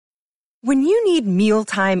When you need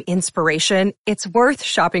mealtime inspiration, it's worth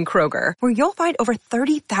shopping Kroger, where you'll find over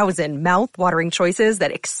 30,000 mouth-watering choices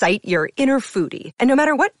that excite your inner foodie. And no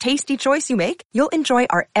matter what tasty choice you make, you'll enjoy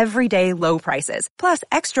our everyday low prices, plus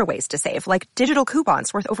extra ways to save, like digital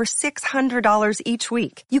coupons worth over $600 each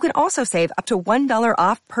week. You can also save up to $1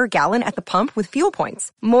 off per gallon at the pump with fuel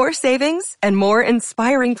points. More savings and more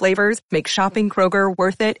inspiring flavors make shopping Kroger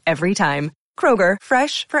worth it every time. Kroger,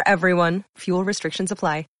 fresh for everyone. Fuel restrictions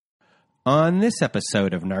apply. On this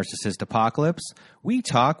episode of Narcissist Apocalypse, we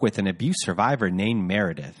talk with an abuse survivor named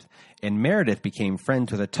Meredith. And Meredith became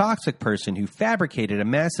friends with a toxic person who fabricated a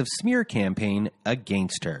massive smear campaign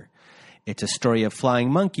against her. It's a story of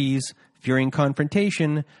flying monkeys, fearing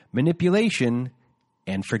confrontation, manipulation,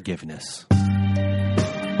 and forgiveness.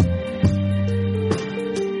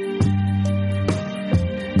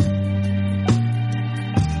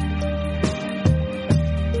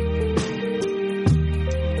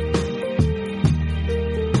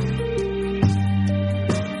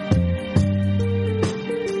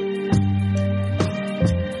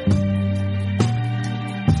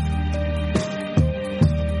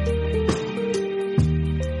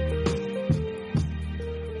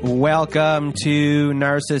 Welcome to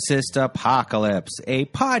Narcissist Apocalypse, a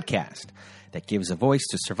podcast that gives a voice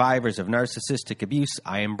to survivors of narcissistic abuse.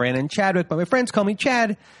 I am Brandon Chadwick, but my friends call me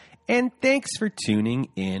Chad, and thanks for tuning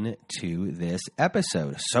in to this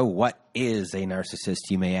episode. So what is a narcissist,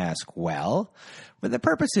 you may ask? Well, for the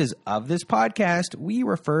purposes of this podcast, we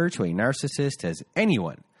refer to a narcissist as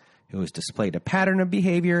anyone who has displayed a pattern of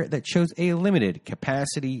behavior that shows a limited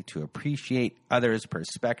capacity to appreciate others'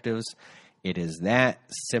 perspectives. It is that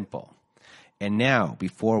simple. And now,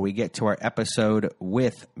 before we get to our episode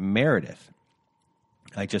with Meredith,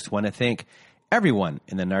 I just want to thank everyone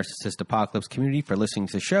in the Narcissist Apocalypse community for listening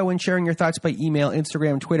to the show and sharing your thoughts by email,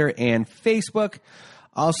 Instagram, Twitter, and Facebook.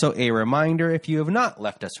 Also, a reminder, if you have not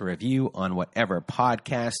left us a review on whatever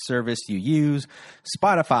podcast service you use,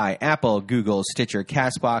 Spotify, Apple, Google, Stitcher,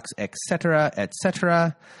 CastBox,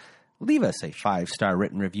 etc., leave us a 5-star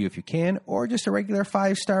written review if you can, or just a regular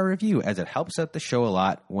 5-star review, as it helps out the show a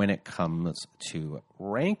lot when it comes to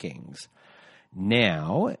rankings.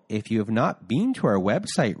 Now, if you have not been to our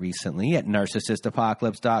website recently at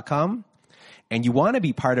narcissistapocalypse.com and you want to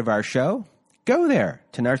be part of our show, go there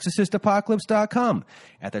to narcissistapocalypse.com.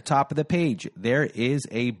 At the top of the page, there is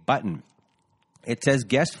a button. It says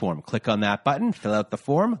guest form. Click on that button, fill out the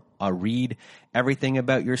form. I'll read everything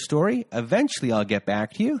about your story. Eventually, I'll get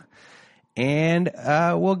back to you, and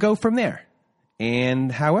we'll go from there.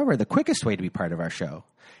 And however, the quickest way to be part of our show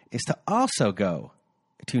is to also go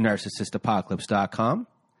to narcissistapocalypse.com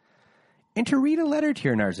and to read a letter to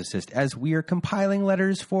your narcissist, as we are compiling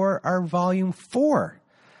letters for our volume 4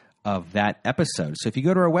 of that episode. So if you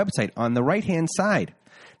go to our website, on the right-hand side,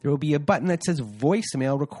 there will be a button that says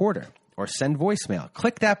voicemail recorder or send voicemail.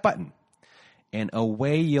 Click that button, and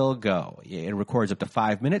away you'll go. It records up to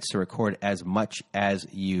 5 minutes to record as much as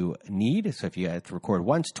you need. So if you have to record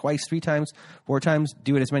once, twice, 3 times, 4 times,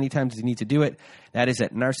 do it as many times as you need to do it. That is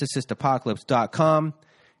at narcissistapocalypse.com.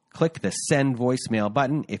 Click the send voicemail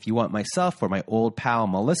button. If you want myself or my old pal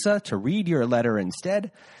Melissa to read your letter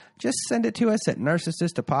instead, just send it to us at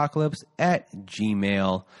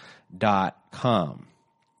narcissistapocalypse@gmail.com.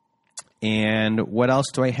 And what else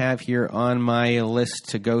do I have here on my list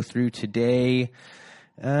to go through today?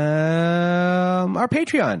 Our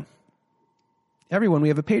Patreon. Everyone, we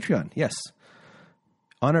have a Patreon. Yes.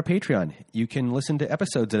 On our Patreon, you can listen to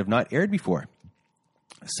episodes that have not aired before.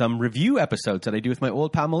 Some review episodes that I do with my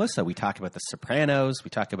old pal Melissa. We talk about The Sopranos.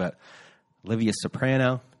 We talk about Olivia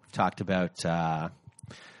Soprano. We've talked about...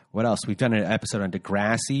 what else? We've done an episode on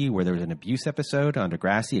Degrassi, where there was an abuse episode on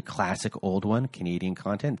Degrassi, a classic old one, Canadian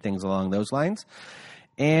content, things along those lines.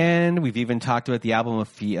 And we've even talked about the album of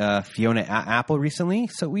Fiona Apple recently.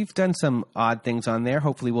 So we've done some odd things on there.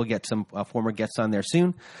 Hopefully we'll get some former guests on there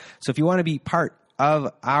soon. So if you want to be part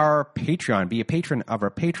of our Patreon, be a patron of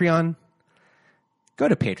our Patreon, go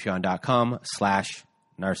to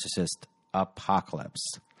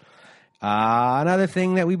patreon.com/narcissistapocalypse. Another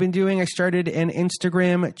thing that we've been doing, I started an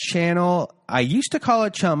Instagram channel. I used to call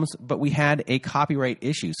it Chums, but we had a copyright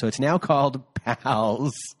issue, so it's now called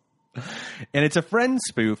Pals. And it's a friend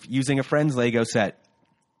spoof using a friend's Lego set.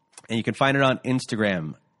 And you can find it on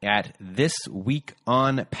Instagram at This Week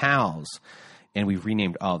on Pals. And we've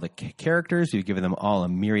renamed all the characters. We've given them all a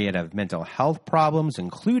myriad of mental health problems,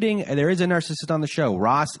 including, there is a narcissist on the show.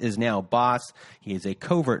 Ross is now Boss. He is a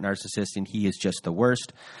covert narcissist, and he is just the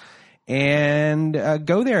worst. And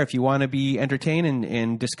go there if you want to be entertained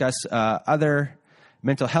and discuss other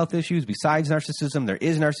mental health issues besides narcissism. There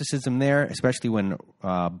is narcissism there, especially when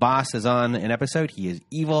Boss is on an episode. He is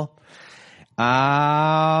evil.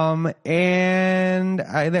 And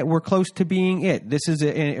that we're close to being it. This is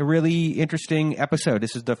a really interesting episode.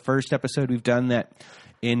 This is the first episode we've done that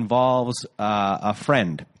involves a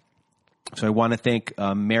friend. So I want to thank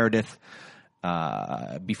Meredith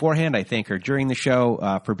beforehand. I thank her during the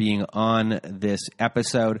show for being on this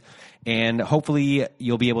episode. And hopefully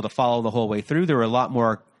you'll be able to follow the whole way through. There are a lot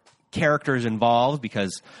more characters involved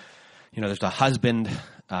because, there's the husband.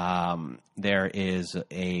 There is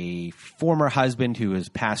a former husband who has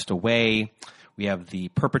passed away. We have the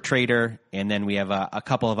perpetrator, and then we have a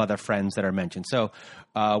couple of other friends that are mentioned. So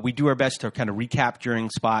we do our best to kind of recap during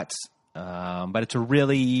spots, but it's a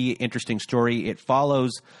really interesting story. It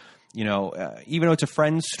follows, even though it's a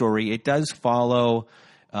friend's story, it does follow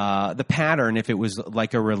the pattern if it was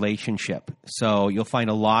like a relationship. So you'll find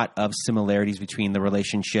a lot of similarities between the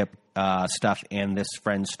relationship stuff and this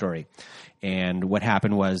friend's story. And what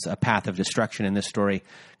happened was a path of destruction in this story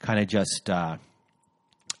kind of just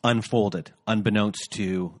unfolded, unbeknownst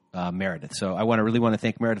to Meredith. So I really want to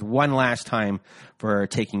thank Meredith one last time for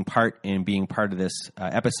taking part in being part of this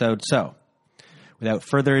episode. So without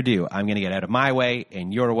further ado, I'm going to get out of my way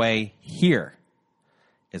and your way. Here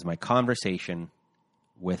is my conversation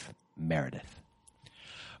with Meredith.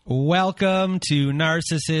 Welcome to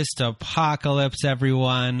Narcissist Apocalypse,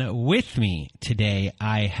 everyone. With me today,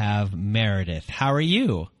 I have Meredith. How are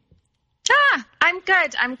you?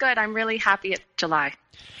 I'm good. I'm really happy it's July.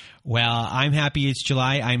 Well, I'm happy it's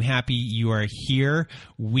July. I'm happy you are here.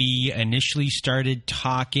 We initially started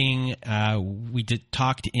talking,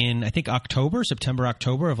 talked in, I think, September,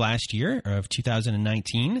 October of last year, of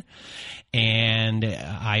 2019. And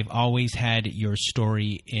I've always had your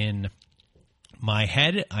story in my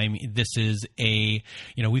head. This is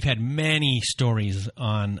we've had many stories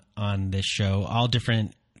on this show, all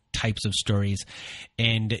different types of stories.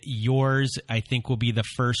 And yours, I think, will be the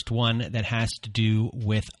first one that has to do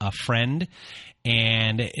with a friend.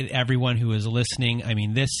 And everyone who is listening,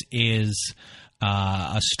 this is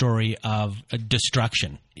a story of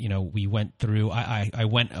destruction. We went through, I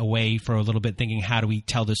went away for a little bit thinking, how do we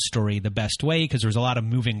tell this story the best way? Because there's a lot of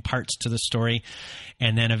moving parts to the story.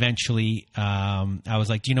 And then eventually I was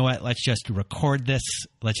like, do you know what? Let's just record this.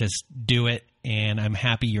 Let's just do it. And I'm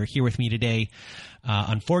happy you're here with me today.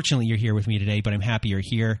 Unfortunately, you're here with me today, but I'm happy you're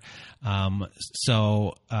here.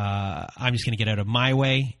 So I'm just going to get out of my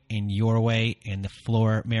way and your way. And the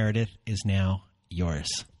floor, Meredith, is now yours.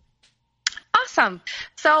 Awesome.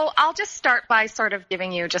 So I'll just start by sort of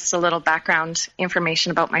giving you just a little background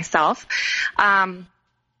information about myself.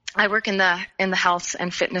 I work in the health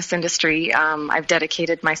and fitness industry. I've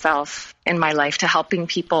dedicated myself in my life to helping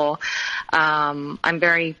people. I'm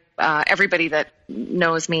very everybody that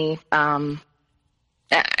knows me, and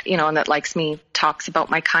that likes me talks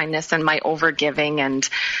about my kindness and my overgiving. And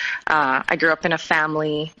I grew up in a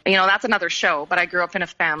family. That's another show. But I grew up in a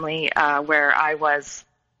family where I was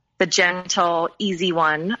the gentle, easy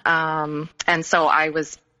one. And so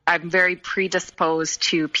I'm very predisposed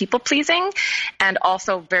to people pleasing and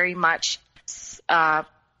also very much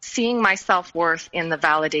seeing my self-worth in the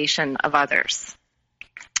validation of others.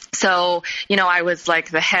 So, I was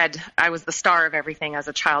like I was the star of everything as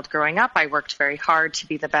a child growing up. I worked very hard to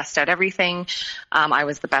be the best at everything. I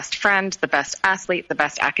was the best friend, the best athlete, the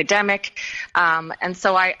best academic. And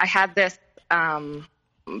so I had this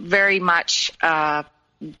very much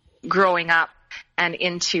growing up and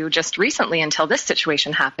into just recently until this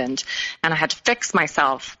situation happened and I had to fix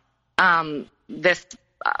myself, this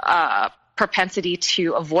propensity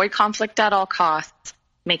to avoid conflict at all costs,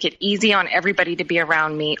 make it easy on everybody to be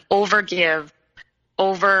around me, overgive,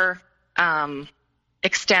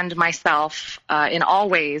 extend myself in all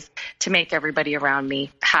ways to make everybody around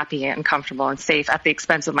me happy and comfortable and safe at the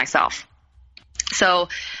expense of myself. So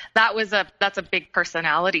that's a big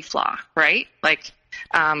personality flaw, right?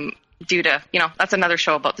 Due to, that's another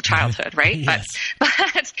show about the childhood, right? Yes.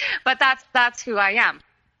 But that's who I am.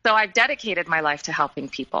 So I've dedicated my life to helping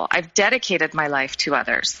people. I've dedicated my life to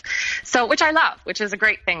others. So, which I love, which is a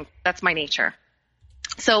great thing. That's my nature.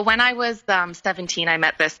 So when I was 17, I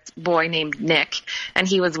met this boy named Nick, and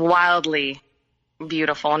he was wildly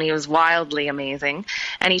beautiful and he was wildly amazing.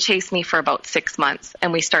 And he chased me for about 6 months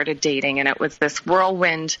and we started dating, and it was this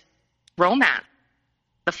whirlwind romance,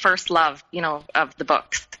 the first love, of the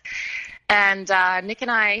books. And Nick and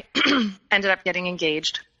I ended up getting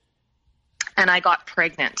engaged, and I got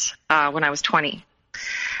pregnant when I was 20.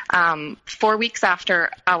 4 weeks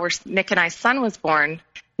after Nick and I's son was born,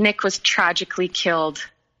 Nick was tragically killed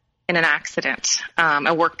in an accident,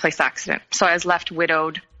 a workplace accident. So I was left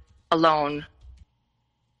widowed, alone,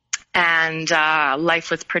 and life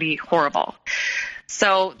was pretty horrible.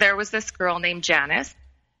 So there was this girl named Janice.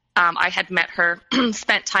 I had met her,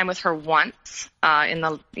 spent time with her once in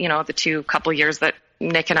the couple years that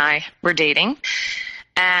Nick and I were dating.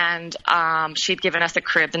 And she'd given us a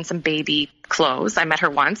crib and some baby clothes. I met her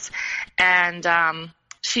once. And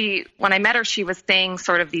when I met her, she was saying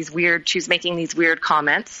she was making these weird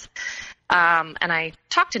comments. And I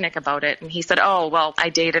talked to Nick about it, and he said, oh, well, I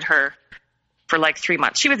dated her for like 3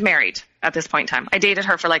 months. She was married at this point in time. I dated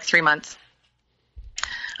her for like 3 months.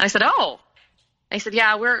 And I said, oh. I said,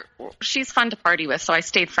 yeah, she's fun to party with. So I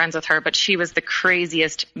stayed friends with her, but she was the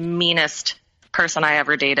craziest, meanest person I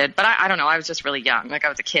ever dated. But I don't know. I was just really young. Like I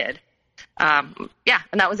was a kid. And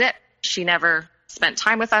that was it. She never spent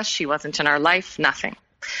time with us. She wasn't in our life, nothing.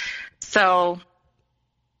 So,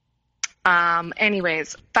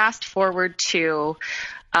 anyways, fast forward to,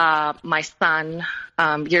 my son,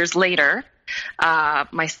 years later.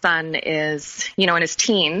 My son is, in his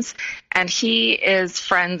teens, and he is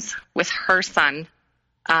friends with her son,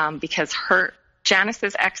 because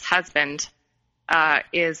Janice's ex-husband,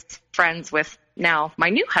 is friends with now my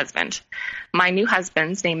new husband. My new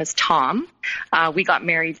husband's name is Tom. We got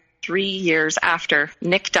married 3 years after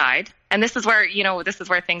Nick died. And this is where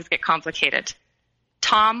things get complicated.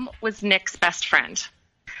 Tom was Nick's best friend.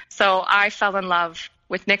 So I fell in love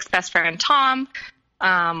with Nick's best friend, Tom.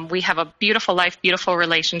 We have a beautiful life, beautiful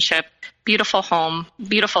relationship, beautiful home,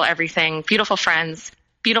 beautiful everything, beautiful friends,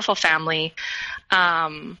 beautiful family.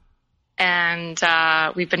 And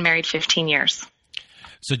we've been married 15 years.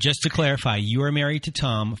 So just to clarify, you were married to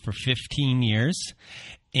Tom for 15 years.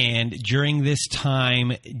 And during this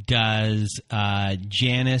time, does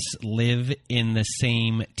Janice live in the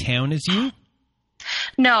same town as you?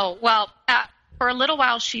 No. Well, for a little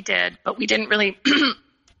while she did, but we didn't really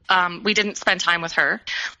we didn't spend time with her.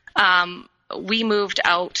 We moved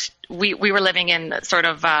out. We were living in sort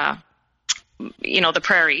of, the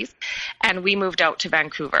prairies, and we moved out to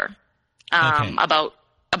Vancouver about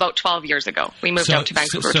 12 years ago. We moved out to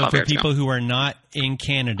Vancouver 12 years ago. So for people who are not in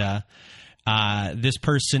Canada, this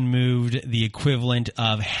person moved the equivalent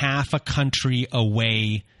of half a country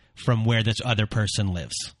away from where this other person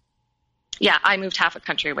lives. Yeah, I moved half a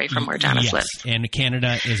country away from where Janice lives. And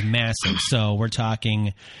Canada is massive. So we're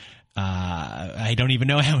talking, I don't even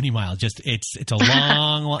know how many miles. Just it's a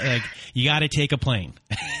long, like you got to take a plane.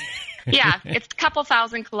 Yeah, it's a couple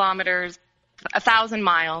thousand kilometers, 1,000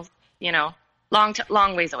 miles,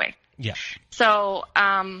 long ways away. Yeah. So,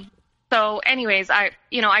 anyways, I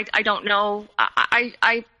don't know.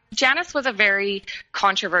 Janice was a very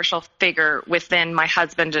controversial figure within my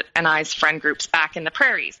husband and I's friend groups back in the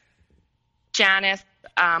prairies. Janice,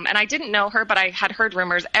 and I didn't know her, but I had heard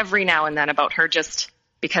rumors every now and then about her just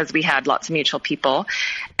because we had lots of mutual people.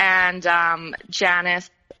 And Janice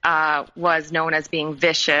was known as being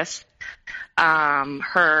vicious.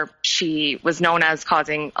 She was known as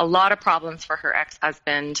causing a lot of problems for her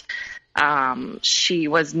ex-husband. She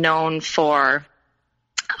was known for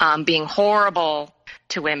being horrible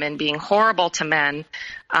to women, being horrible to men.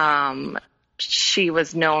 She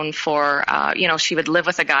was known for, she would live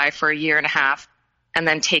with a guy for a year and a half and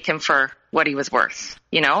then take him for what he was worth,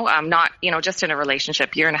 not, just in a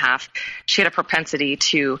relationship, year and a half. She had a propensity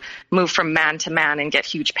to move from man to man and get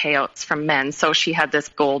huge payouts from men. So she had this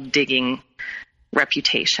gold digging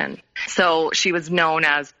reputation. So she was known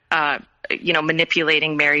as,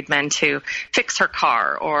 manipulating married men to fix her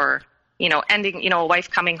car, or, ending, a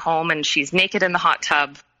wife coming home and she's naked in the hot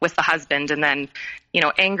tub with the husband, and then,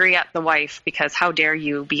 angry at the wife because how dare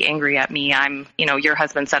you be angry at me? I'm, your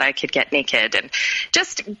husband said I could get naked, and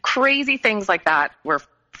just crazy things like that were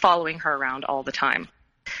following her around all the time.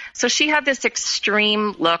 So she had this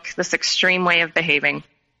extreme look, this extreme way of behaving.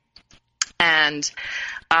 And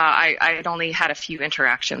I had only had a few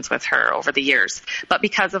interactions with her over the years, but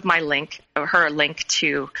because of her link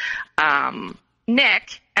to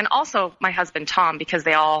Nick, and also my husband, Tom, because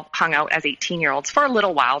they all hung out as 18-year-olds for a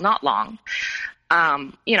little while, not long,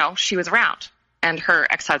 she was around. And her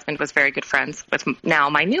ex-husband was very good friends with now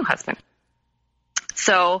my new husband.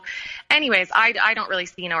 So anyways, I don't really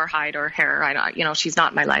see nor hide or hair. She's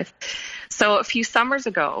not in my life. So a few summers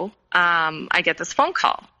ago, I get this phone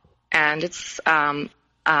call, and it's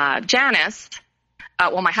Janice.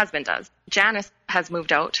 My husband does. Janice has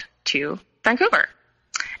moved out to Vancouver.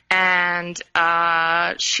 And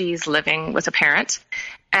she's living with a parent,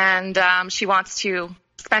 and she wants to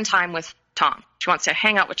spend time with Tom. She wants to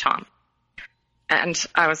hang out with Tom. And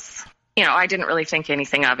I was, I didn't really think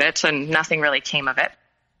anything of it, and nothing really came of it.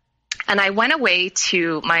 And I went away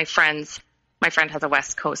to my friend has a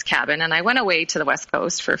West Coast cabin, and I went away to the West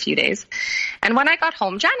Coast for a few days. And when I got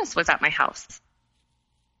home, Janice was at my house.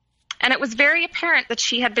 And it was very apparent that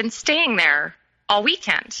she had been staying there all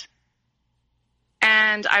weekend.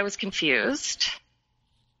 And I was confused.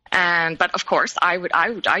 But of course,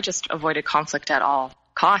 I just avoided conflict at all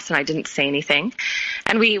costs, and I didn't say anything.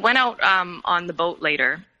 And we went out on the boat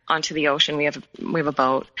later onto the ocean. We have a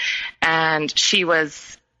boat, and she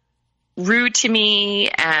was rude to me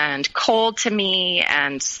and cold to me,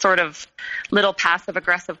 and sort of little passive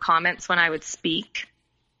aggressive comments when I would speak.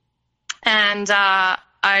 And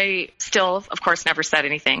I still, of course, never said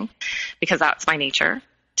anything, because that's my nature,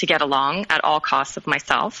 to get along at all costs of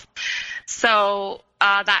myself. So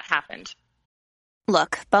that happened.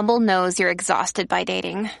 Look, Bumble knows you're exhausted by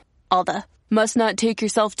dating. All the must not take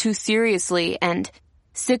yourself too seriously and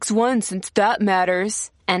 6'1" since that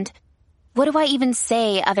matters. And what do I even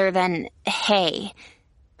say other than, hey?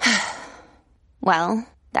 Well,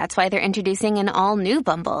 that's why they're introducing an all-new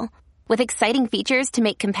Bumble, with exciting features to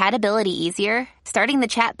make compatibility easier, starting the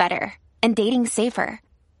chat better, and dating safer.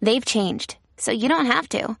 They've changed, so you don't have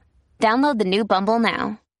to. Download the new Bumble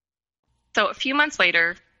now. So a few months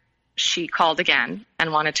later, she called again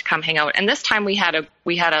and wanted to come hang out. And this time we had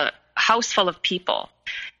a house full of people.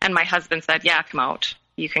 And my husband said, yeah, come out.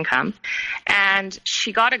 You can come. And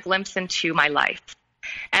she got a glimpse into my life.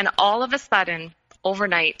 And all of a sudden,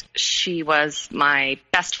 overnight, she was my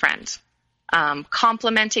best friend.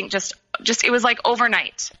 Complimenting, just it was like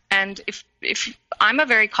overnight. And if I'm a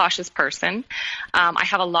very cautious person, I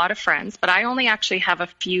have a lot of friends, but I only actually have a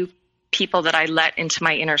few people that I let into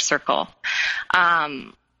my inner circle,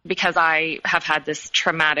 because I have had this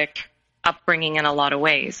traumatic upbringing in a lot of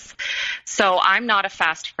ways. So I'm not a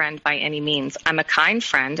fast friend by any means. I'm a kind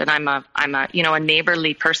friend, and I'm a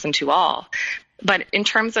neighborly person to all. But in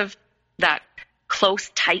terms of that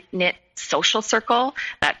close, tight-knit social circle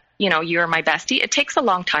that, you're my bestie, it takes a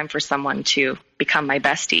long time for someone to become my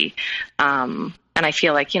bestie. And I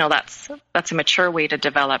feel like, that's a mature way to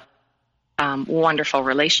develop wonderful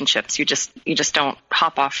relationships. You just don't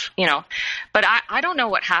hop off, but I don't know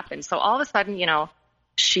what happened. So all of a sudden,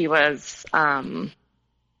 she was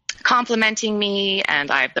complimenting me,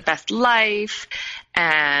 and I have the best life,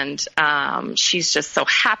 and she's just so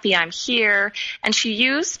happy I'm here. And she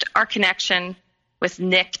used our connection with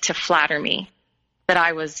Nick to flatter me, that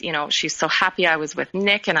I was, she's so happy I was with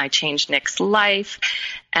Nick, and I changed Nick's life.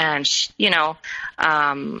 And, she's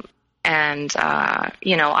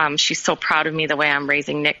so proud of me the way I'm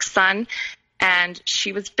raising Nick's son. And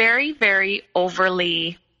she was very, very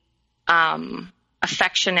overly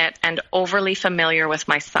affectionate and overly familiar with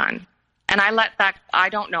my son. And I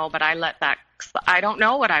don't know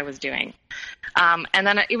what I was doing. And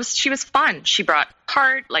then she was fun. She brought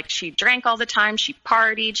she drank all the time. She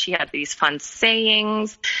partied. She had these fun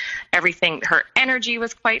sayings, everything. Her energy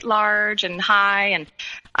was quite large and high.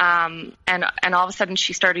 And all of a sudden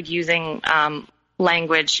she started using,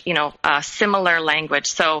 language, similar language.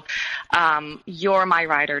 So, you're my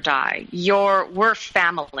ride or die. We're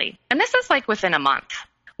family. And this is like within a month.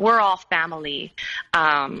 We're all family.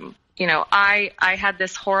 I had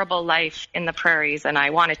this horrible life in the prairies, and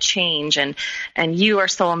I want to change, and you are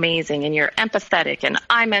so amazing, and you're empathetic, and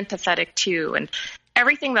I'm empathetic too. And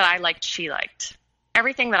everything that I liked, she liked.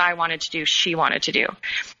 Everything that I wanted to do, she wanted to do.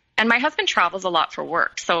 And my husband travels a lot for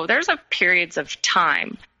work. So there's periods of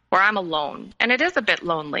time where I'm alone, and it is a bit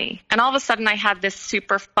lonely. And all of a sudden I had this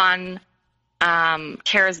super fun,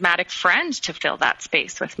 charismatic friend to fill that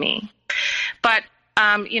space with me. But,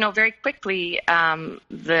 very quickly,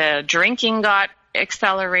 the drinking got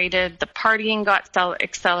accelerated, the partying got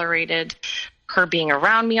accelerated, her being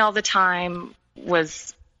around me all the time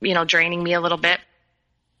was, draining me a little bit.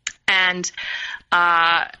 And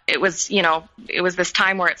it was this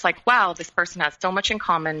time where it's like, wow, this person has so much in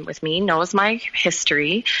common with me, knows my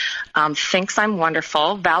history, thinks I'm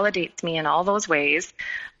wonderful, validates me in all those ways,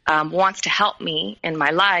 wants to help me in my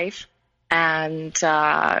life, and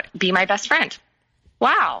be my best friend.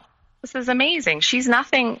 Wow, this is amazing. She's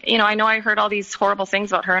nothing, I know I heard all these horrible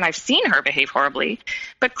things about her, and I've seen her behave horribly,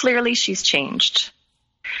 but clearly she's changed.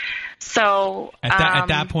 So at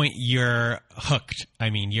that point, you're hooked. I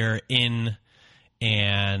mean, you're in,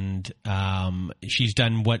 and she's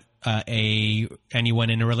done what anyone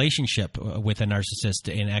in a relationship with a narcissist,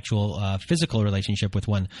 an actual physical relationship with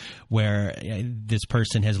one, where this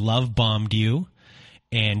person has love bombed you,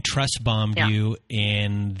 and trust bombed you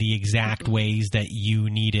in the exact ways that you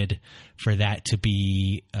needed for that to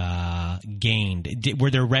be gained.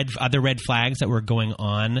 Were there other red flags that were going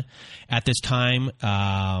on at this time,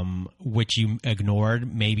 which you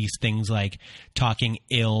ignored? Maybe things like talking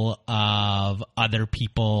ill of other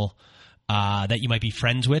people that you might be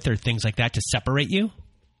friends with, or things like that to separate you?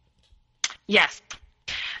 Yes.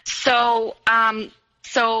 So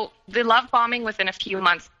the love bombing within a few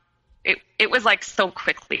months, it was like so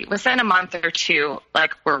quickly. Within a month or two,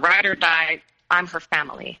 like, we're ride or die. I'm her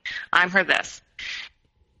family. I'm her this.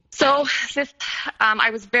 So this, I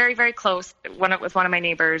was very, very close with one of my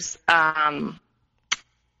neighbors, and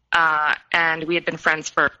we had been friends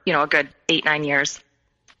for, a good 8-9 years.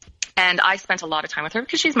 And I spent a lot of time with her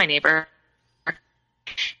because she's my neighbor.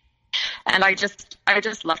 And I just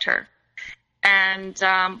loved her. And,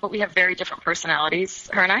 but we have very different personalities,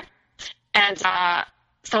 her and I. And,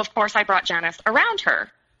 so of course I brought Janice around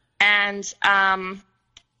her, and,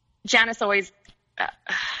 Janice always,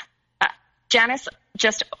 Janice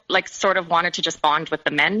just like sort of wanted to just bond with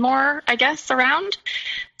the men more, I guess, around.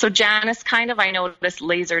 So Janice kind of, I noticed,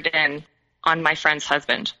 lasered in on my friend's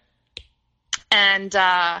husband. And,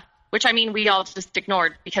 which, I mean, we all just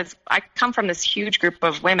ignored, because I come from this huge group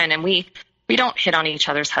of women, and we don't hit on each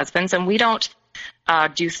other's husbands, and we don't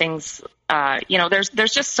do things.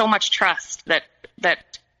 There's just so much trust that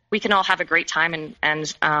we can all have a great time,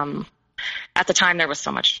 and at the time there was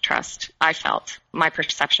so much trust. I felt, my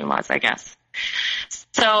perception was, I guess.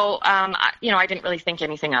 So I didn't really think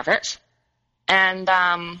anything of it, and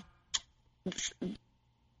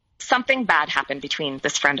something bad happened between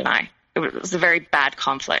this friend and I. It was a very bad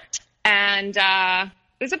conflict, and it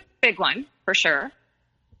was a big one for sure.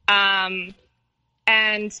 And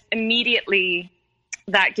immediately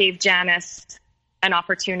that gave Janice an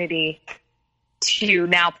opportunity to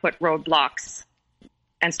now put roadblocks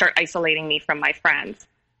and start isolating me from my friends.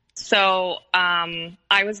 So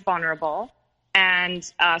I was vulnerable. And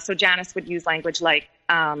so Janice would use language like,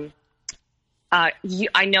 I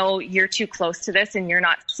know you're too close to this and you're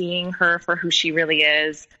not seeing her for who she really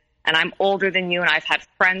is. And I'm older than you, and I've had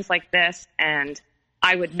friends like this, and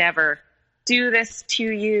I would never do this to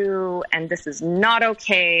you, and this is not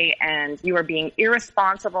okay, and you are being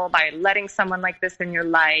irresponsible by letting someone like this in your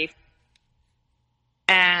life.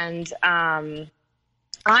 And I'm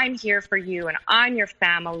here for you, and I'm your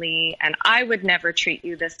family, and I would never treat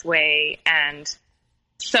you this way. And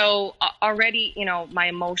so already, my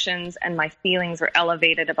emotions and my feelings were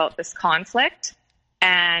elevated about this conflict.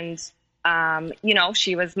 And,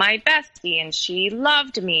 she was my bestie, and she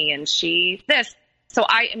loved me, and she this. So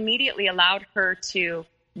I immediately allowed her to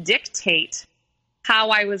dictate how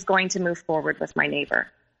I was going to move forward with my neighbor.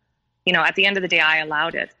 At the end of the day, I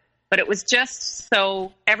allowed it. But it was just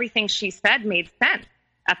so everything she said made sense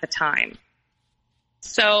at the time.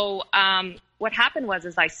 So what happened was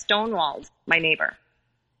I stonewalled my neighbor.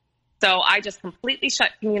 So I just completely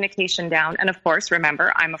shut communication down. And of course,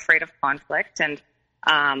 remember, I'm afraid of conflict, and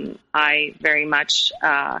I very much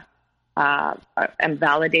am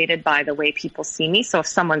validated by the way people see me. So if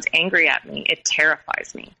someone's angry at me, it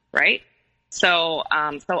terrifies me, right? So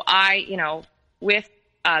I, with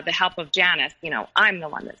the help of Janice, I'm the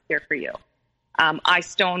one that's here for you. I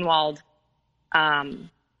stonewalled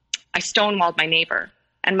my neighbor.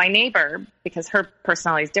 And my neighbor, because her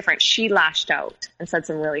personality is different, she lashed out and said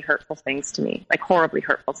some really hurtful things to me, like horribly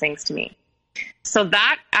hurtful things to me. So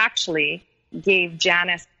that actually gave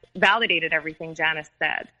Janice, validated everything Janice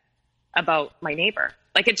said about my neighbor.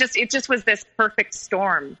 Like it just was this perfect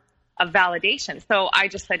storm of validation. So I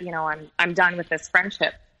just said, I'm done with this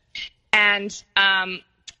friendship. And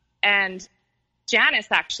Janice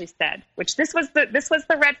actually said, which this was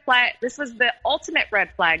the red flag. This was the ultimate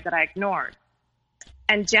red flag that I ignored.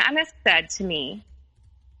 And Janice said to me,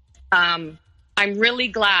 I'm really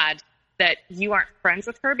glad that you aren't friends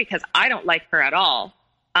with her, because I don't like her at all.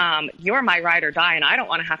 You're my ride or die, and I don't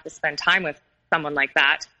want to have to spend time with someone like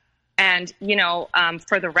that. And,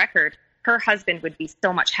 for the record, her husband would be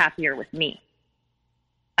so much happier with me.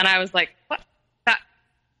 And I was like, what?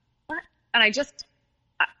 And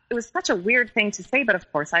it was such a weird thing to say, but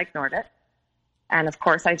of course I ignored it. And of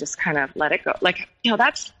course I just kind of let it go. Like,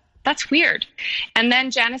 that's weird. And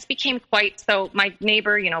then Janice became so my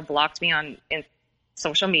neighbor, blocked me in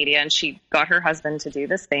social media, and she got her husband to do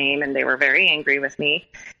the same, and they were very angry with me.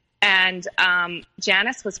 And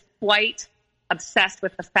Janice was quite obsessed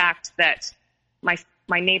with the fact that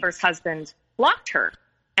my neighbor's husband blocked her,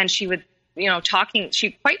 and she would,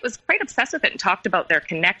 she was quite obsessed with it and talked about their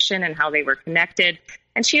connection and how they were connected.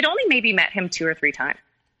 And she had only maybe met him 2 or 3 times,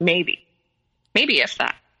 maybe if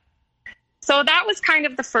that. So that was kind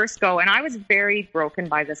of the first go. And I was very broken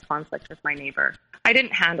by this conflict with my neighbor. I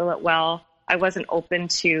didn't handle it well. I wasn't open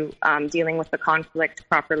to dealing with the conflict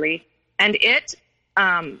properly. And it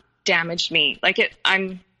damaged me. Like it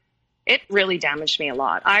really damaged me a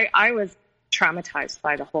lot. I was traumatized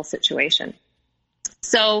by the whole situation.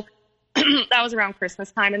 So that was around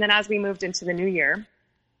Christmas time. And then as we moved into the new year,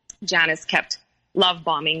 Janice kept love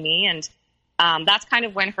bombing me. And that's kind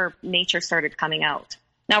of when her nature started coming out.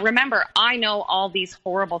 Now, remember, I know all these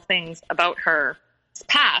horrible things about her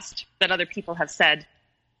past that other people have said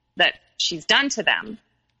that she's done to them.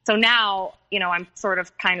 So now, I'm sort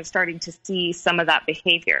of kind of starting to see some of that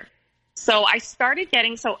behavior. So I started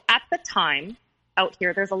getting, so at the time out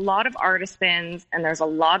here, there's a lot of artisans and there's a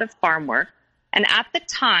lot of farm work. And at the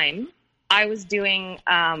time, I was doing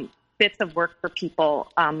bits of work for people.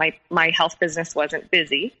 My health business wasn't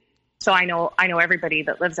busy. So I know everybody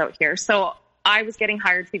that lives out here. So I was getting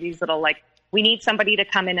hired for these little, we need somebody to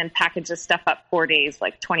come in and package this stuff up 4 days,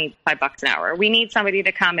 like $25 an hour. We need somebody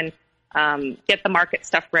to come and get the market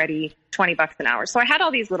stuff ready, $20 an hour. So I had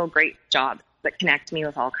all these little great jobs that connect me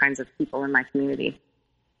with all kinds of people in my community.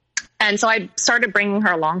 And so I started bringing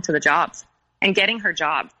her along to the jobs and getting her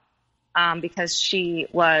jobs because she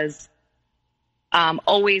was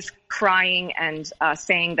always crying and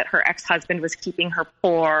saying that her ex-husband was keeping her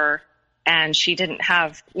poor and she didn't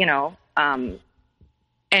have,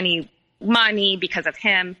 any money because of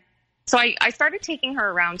him. So I started taking her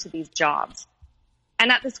around to these jobs.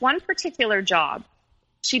 And at this one particular job,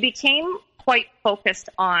 she became quite focused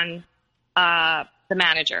on the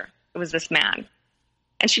manager. It was this man.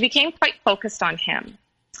 And she became quite focused on him.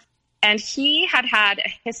 And he had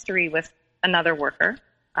a history with another worker.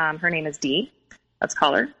 Her name is Dee. Let's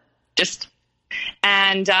call her.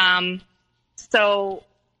 So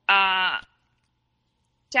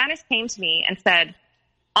Janice came to me and said,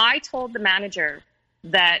 I told the manager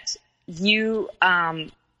that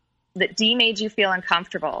that Dee made you feel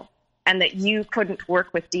uncomfortable and that you couldn't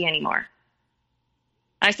work with Dee anymore.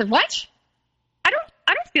 And I said, what? I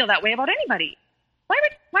don't feel that way about anybody. Why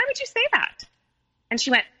would you say that? And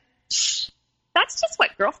she went, shh, that's just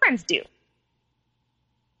what girlfriends do.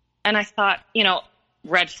 And I thought,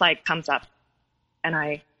 red flag comes up and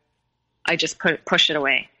I just push it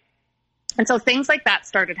away. And so things like that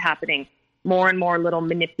started happening, more and more little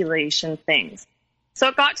manipulation things. So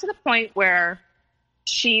it got to the point where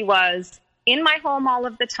she was in my home all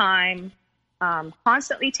of the time,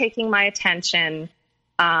 constantly taking my attention,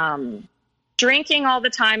 drinking all the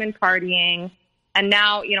time and partying. And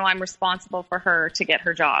now, I'm responsible for her to get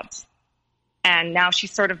her jobs. And now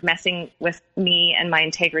she's sort of messing with me and my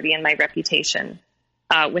integrity and my reputation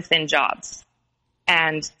within jobs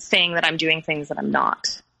and saying that I'm doing things that I'm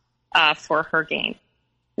not for her gain.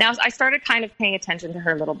 Now, I started kind of paying attention to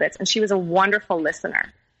her little bits, and she was a wonderful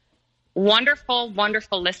listener. Wonderful,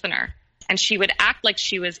 wonderful listener. And she would act like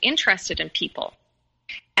she was interested in people.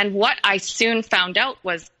 And what I soon found out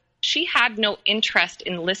was she had no interest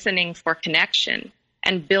in listening for connection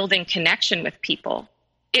and building connection with people.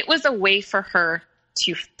 It was a way for her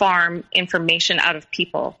to farm information out of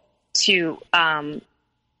people to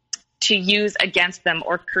use against them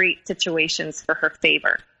or create situations for her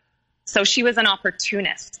favor. So she was an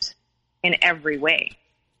opportunist in every way.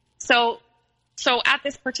 So at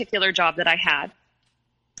this particular job that I had,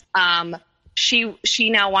 she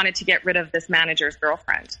now wanted to get rid of this manager's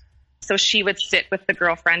girlfriend. So she would sit with the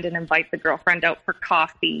girlfriend and invite the girlfriend out for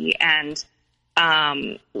coffee and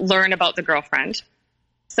learn about the girlfriend.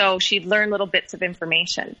 So she'd learn little bits of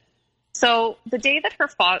information. So the day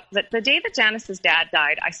that Janice's dad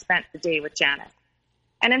died, I spent the day with Janice.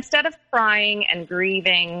 And instead of crying and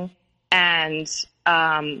grieving and,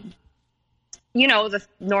 the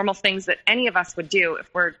normal things that any of us would do if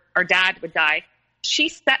our dad would die, she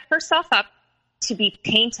set herself up to be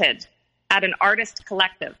painted at an artist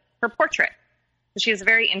collective, her portrait. She has a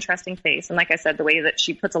very interesting face. And like I said, the way that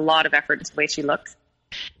she puts a lot of effort into the way she looks.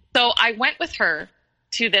 So I went with her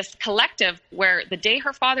to this collective where the day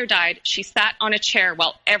her father died, she sat on a chair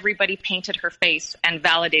while everybody painted her face and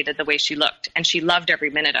validated the way she looked. And she loved every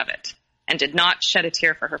minute of it and did not shed a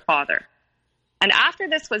tear for her father. And after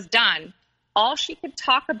this was done, all she could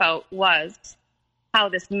talk about was how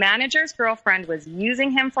this manager's girlfriend was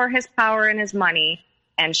using him for his power and his money.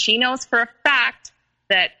 And she knows for a fact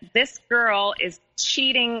that this girl is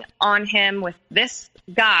cheating on him with this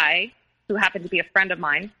guy who happened to be a friend of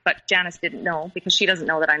mine, but Janice didn't know because she doesn't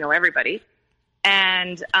know that I know everybody.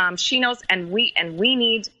 And she knows, and we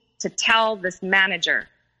need to tell this manager,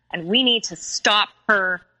 and we need to stop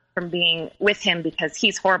her from being with him because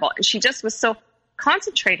he's horrible. And she just was so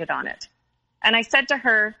concentrated on it. And I said to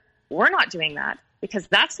her, we're not doing that because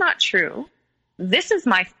that's not true. This is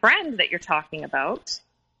my friend that you're talking about.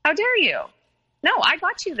 How dare you? No, I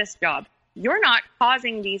got you this job. You're not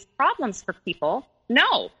causing these problems for people.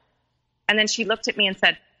 No. And then she looked at me and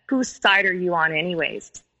said, whose side are you on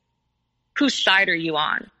anyways? Whose side are you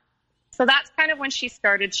on? So that's kind of when she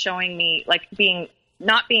started showing me like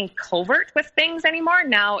not being covert with things anymore.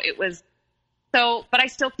 Now it was so, but I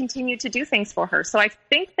still continued to do things for her. So I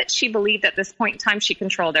think that she believed at this point in time, she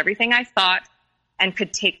controlled everything I thought and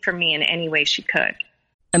could take from me in any way she could.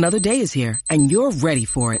 Another day is here, and you're ready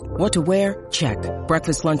for it. What to wear? Check.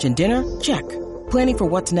 Breakfast, lunch, and dinner? Check. Planning for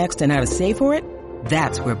what's next and how to save for it?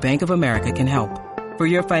 That's where Bank of America can help. For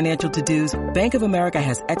your financial to-dos, Bank of America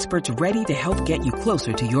has experts ready to help get you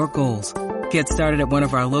closer to your goals. Get started at one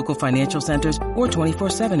of our local financial centers or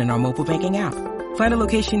 24/7 in our mobile banking app. Find a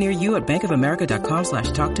location near you at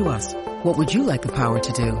bankofamerica.com/talktous. What would you like the power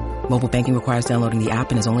to do? Mobile banking requires downloading the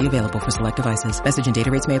app and is only available for select devices. Message and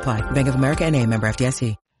data rates may apply. Bank of America N.A., member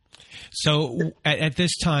FDIC. So at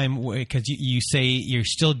this time, because you say you're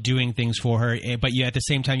still doing things for her, but you at the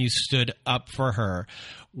same time you stood up for her,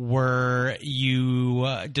 were you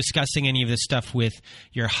discussing any of this stuff with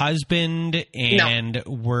your husband? And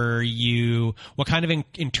no. Were you, what kind of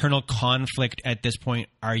internal conflict at this point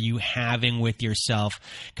are you having with yourself?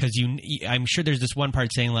 Because I'm sure there's this one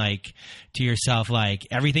part saying like to yourself, like,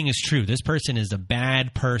 everything is true. This person is a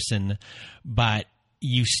bad person, but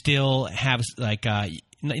you still have like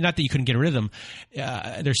not that you couldn't get rid of them.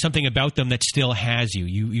 There's something about them that still has you.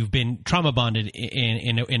 You've been trauma bonded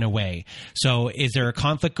in a way. So is there a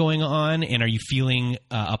conflict going on, and are you feeling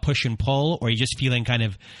a push and pull, or are you just feeling kind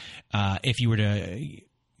of, if you were to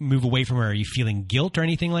move away from her, are you feeling guilt or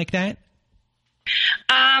anything like that?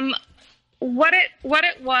 What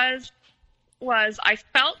it was I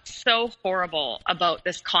felt so horrible about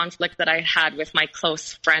this conflict that I had with my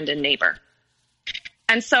close friend and neighbor.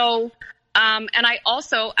 And so, and I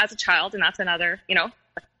also, as a child, and that's another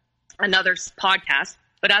podcast,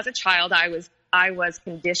 but as a child, I was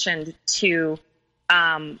conditioned to,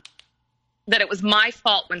 that it was my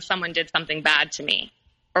fault when someone did something bad to me,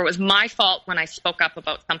 or it was my fault when I spoke up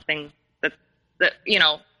about something that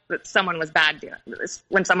someone was bad doing.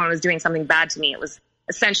 When someone was doing something bad to me, it was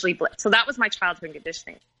essentially so that was my childhood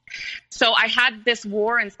conditioning. So I had this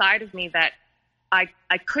war inside of me that I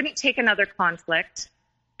couldn't take another conflict,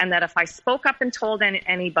 and that if I spoke up and told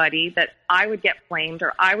anybody, that I would get blamed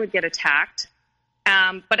or I would get attacked.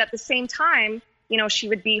 But at the same time, she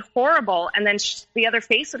would be horrible, and then the other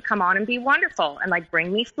face would come on and be wonderful and like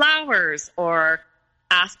bring me flowers or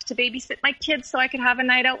ask to babysit my kids so I could have a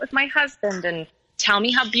night out with my husband and tell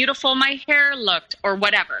me how beautiful my hair looked or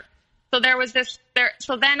whatever. So there was this there.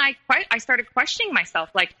 So then I started questioning myself,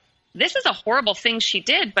 like, this is a horrible thing she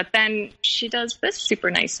did, but then she does this super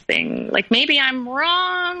nice thing. Like, maybe I'm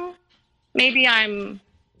wrong. Maybe I'm,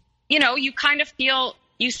 you kind of feel,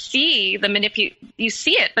 you see you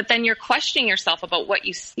see it, but then you're questioning yourself about what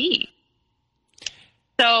you see.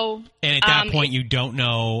 So, and at that point, you don't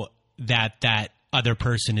know that other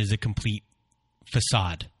person is a complete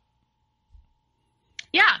facade.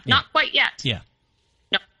 Yeah, not quite yet. Yeah.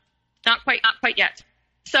 No, not quite yet.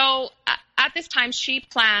 So at this time, she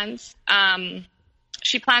plans a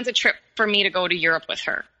trip for me to go to Europe with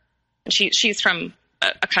her. And she's from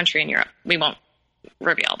a country in Europe. We won't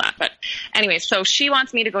reveal that. But anyway, so she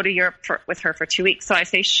wants me to go to Europe with her for 2 weeks. So I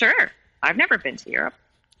say, sure, I've never been to Europe.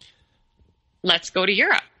 Let's go to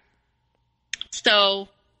Europe. So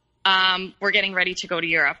we're getting ready to go to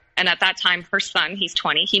Europe. And at that time, her son, he's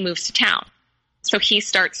 20, he moves to town. So he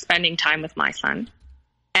starts spending time with my son.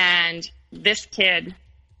 And this kid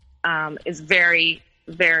is very,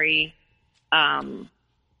 very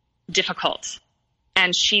difficult.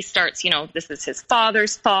 And she starts, this is his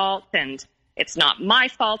father's fault, and it's not my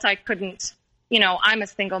fault. I couldn't, I'm a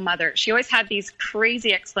single mother. She always had these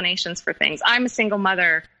crazy explanations for things. I'm a single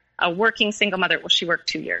mother, a working single mother. Well, she worked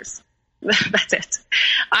 2 years. That's it.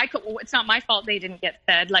 It's not my fault they didn't get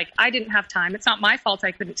fed. Like, I didn't have time. It's not my fault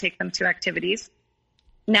I couldn't take them to activities.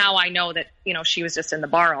 Now I know that, she was just in the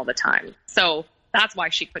bar all the time. So that's why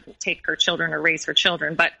she couldn't take her children or raise her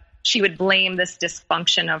children. But she would blame this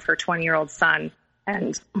dysfunction of her 20-year-old son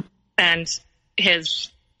and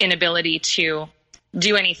his inability to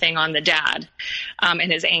do anything on the dad,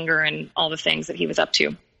 and his anger and all the things that he was up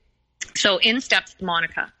to. So in steps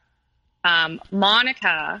Monica.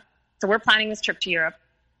 So we're planning this trip to Europe.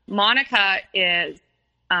 Monica is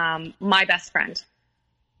my best friend.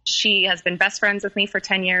 She has been best friends with me for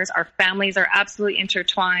 10 years. Our families are absolutely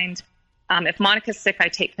intertwined. If Monica's sick, I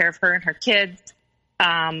take care of her and her kids.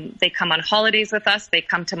 They come on holidays with us. They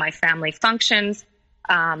come to my family functions.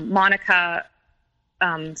 Monica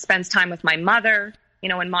spends time with my mother. You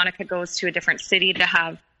know, when Monica goes to a different city to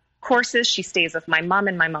have courses, she stays with my mom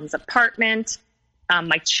in my mom's apartment.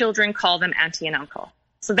 My children call them auntie and uncle.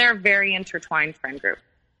 So they're a very intertwined friend group.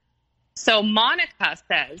 So Monica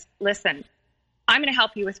says, listen, I'm going to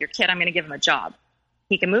help you with your kid. I'm going to give him a job.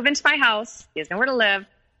 He can move into my house. He has nowhere to live.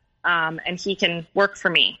 And he can work for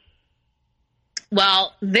me.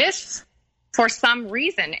 Well, this, for some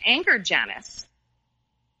reason, angered Janice.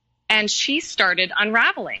 And she started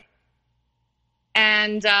unraveling.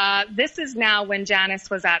 And this is now when Janice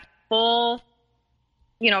was at full,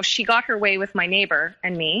 you know, she got her way with my neighbor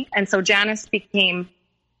and me. And so Janice became,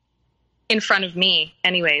 in front of me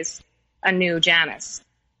anyways, a new Janice.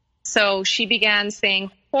 So she began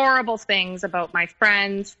saying horrible things about my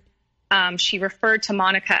friends. She referred to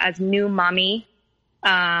Monica as new mommy.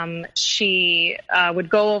 She would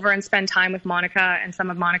go over and spend time with Monica and some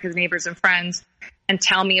of Monica's neighbors and friends and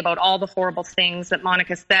tell me about all the horrible things that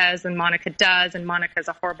Monica says and Monica does. And Monica's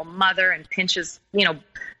a horrible mother and pinches, you know,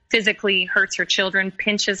 physically hurts her children,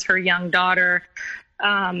 pinches her young daughter.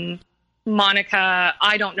 Monica,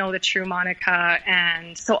 I don't know the true Monica.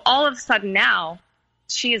 And so all of a sudden now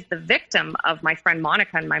she is the victim of my friend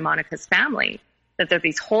Monica and Monica's family, that they're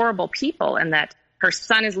these horrible people and that her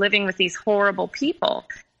son is living with these horrible people.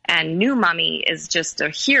 And new mommy is just a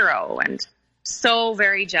hero and so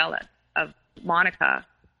very jealous of Monica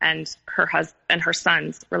and her husband and her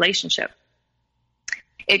son's relationship.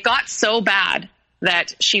 It got so bad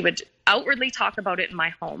that she would outwardly talk about it in my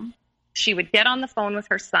home. She would get on the phone with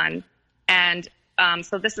her son. And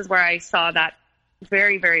so this is where I saw that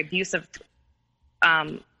very, very abusive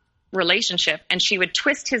relationship. And she would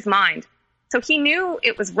twist his mind. So he knew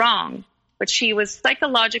it was wrong, but she was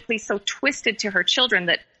psychologically so twisted to her children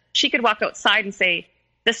that she could walk outside and say,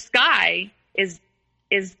 the sky is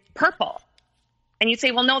purple. And you'd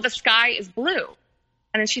say, well, no, the sky is blue.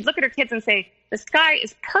 And then she'd look at her kids and say, the sky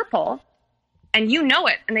is purple. And you know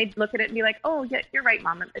it. And they'd look at it and be like, oh, yeah, you're right,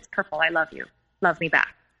 Mom. It's purple. I love you. Love me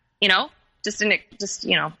back. You know,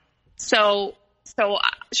 you know. So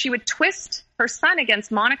she would twist her son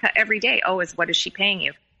against Monica every day. Oh, what is she paying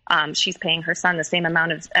you? She's paying her son the same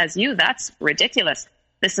amount as you. That's ridiculous.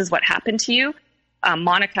 This is what happened to you.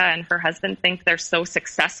 Monica and her husband think they're so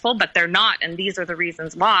successful, but they're not. And these are the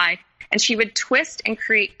reasons why. And she would twist and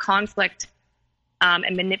create conflict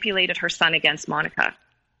and manipulated her son against Monica.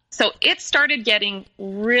 So it started getting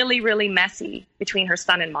really, really messy between her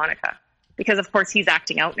son and Monica because, of course, he's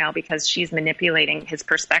acting out now because she's manipulating his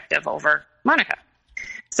perspective over Monica.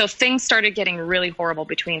 So things started getting really horrible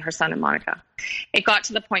between her son and Monica. It got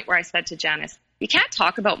to the point where I said to Janice, you can't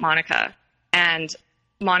talk about Monica and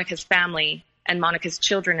Monica's family and Monica's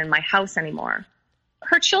children in my house anymore.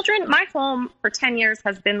 Her children, my home for 10 years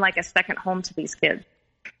has been like a second home to these kids.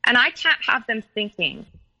 And I can't have them thinking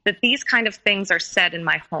that these kind of things are said in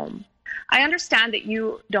my home. I understand that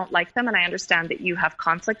you don't like them and I understand that you have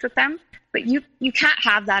conflict with them, but you can't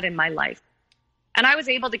have that in my life. And I was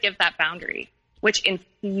able to give that boundary, which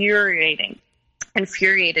infuriated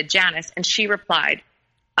Janice. And she replied,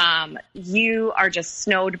 you are just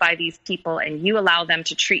snowed by these people and you allow them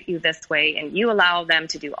to treat you this way and you allow them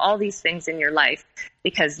to do all these things in your life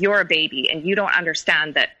because you're a baby and you don't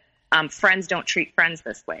understand that friends don't treat friends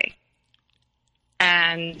this way.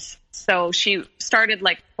 And so she started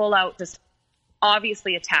like full out just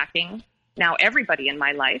obviously attacking now everybody in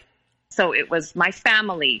my life. So it was my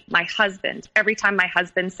family, my husband. Every time my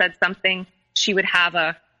husband said something, she would have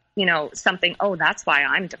something, oh, that's why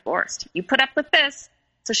I'm divorced. You put up with this.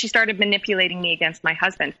 So she started manipulating me against my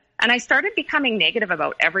husband. And I started becoming negative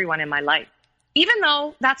about everyone in my life. Even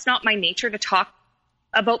though that's not my nature to talk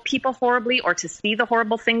about people horribly or to see the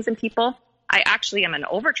horrible things in people, I actually am an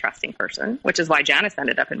over-trusting person, which is why Janice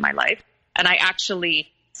ended up in my life. And I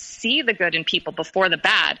actually see the good in people before the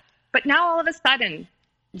bad. But now all of a sudden,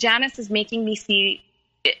 Janice is making me see,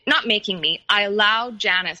 not making me, I allowed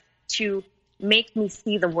Janice to make me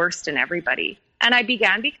see the worst in everybody. And I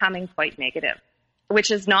began becoming quite negative,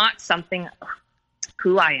 which is not something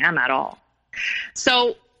who I am at all.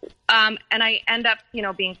 So, and I end up,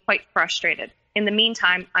 being quite frustrated. In the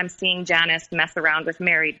meantime, I'm seeing Janice mess around with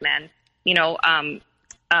married men,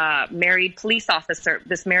 married police officer,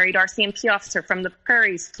 this married RCMP officer from the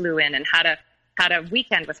prairies flew in and had a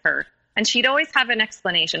weekend with her. And she'd always have an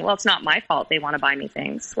explanation. Well, it's not my fault. They want to buy me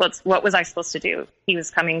things. Well, what was I supposed to do? He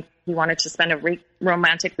was coming. He wanted to spend a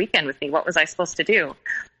romantic weekend with me. What was I supposed to do?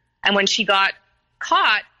 And when she got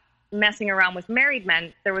caught messing around with married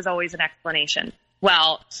men, there was always an explanation.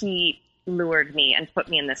 Well, he lured me and put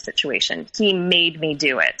me in this situation. He made me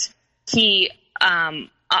do it.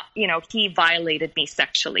 he violated me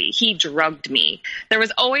sexually. He drugged me. There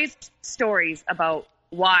was always stories about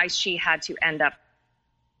why she had to end up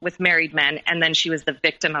with married men, and then she was the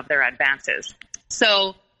victim of their advances.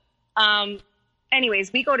 So,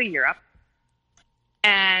 anyways, we go to Europe,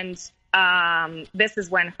 and this is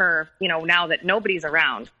when her, now that nobody's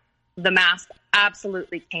around, the mask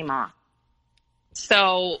absolutely came off.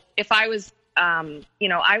 So if I was, I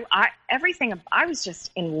was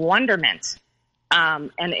just in wonderment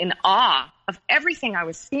and in awe of everything I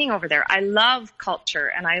was seeing over there. I love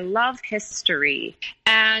culture and I love history.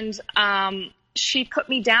 And she put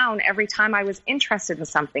me down every time I was interested in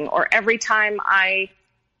something, or every time I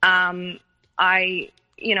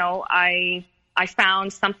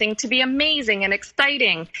found something to be amazing and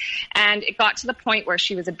exciting. And it got to the point where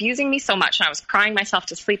she was abusing me so much and I was crying myself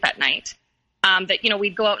to sleep at night. That,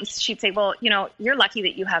 we'd go out and she'd say, well, you're lucky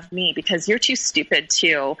that you have me because you're too stupid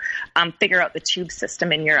to figure out the tube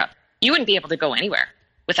system in Europe. You wouldn't be able to go anywhere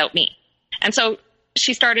without me. And so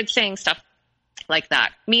she started saying stuff like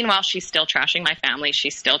that. Meanwhile, she's still trashing my family.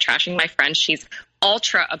 She's still trashing my friends. She's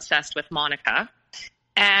ultra obsessed with Monica.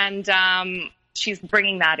 And she's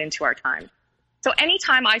bringing that into our time. So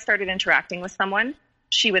anytime I started interacting with someone,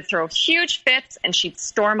 she would throw huge fits and she'd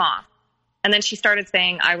storm off. And then she started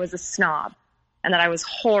saying I was a snob and that I was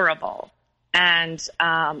horrible. And,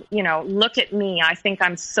 look at me. I think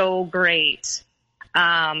I'm so great.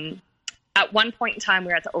 At one point in time, we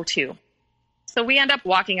were at the O2. So we end up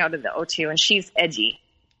walking out of the O2 and she's edgy.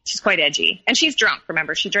 She's quite edgy. And she's drunk,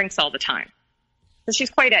 remember. She drinks all the time. So she's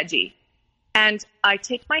quite edgy. And I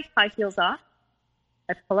take my high heels off.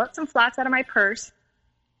 I pull out some flats out of my purse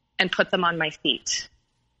and put them on my feet.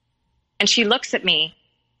 And she looks at me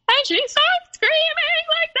and she starts screaming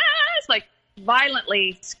like this, like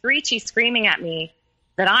violently, screaming at me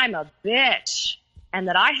that I'm a bitch and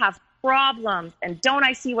that I have problems. And don't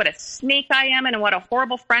I see what a snake I am and what a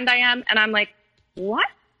horrible friend I am? And I'm like, what?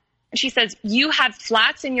 And she says, you had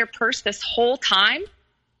flats in your purse this whole time?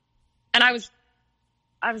 And I was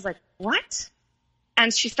like, what?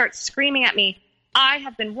 And she starts screaming at me, I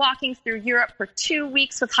have been walking through Europe for 2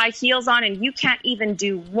 weeks with high heels on, and you can't even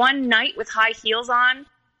do one night with high heels on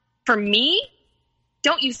for me?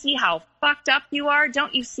 Don't you see how fucked up you are?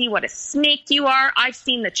 Don't you see what a snake you are? I've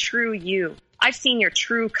seen the true you. I've seen your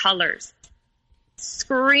true colors.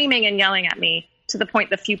 Screaming and yelling at me to the point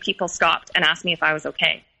that few people stopped and asked me if I was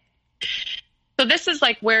okay. So this is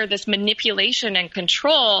like where this manipulation and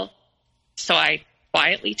control. So I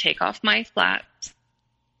quietly take off my flats.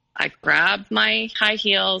 I grab my high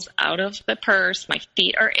heels out of the purse. My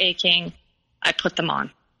feet are aching. I put them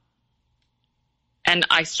on. And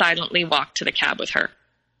I silently walk to the cab with her.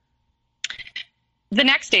 The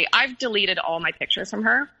next day, I've deleted all my pictures from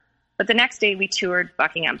her. But the next day, we toured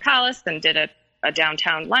Buckingham Palace and did a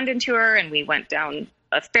downtown London tour. And we went down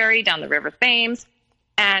a ferry down the River Thames.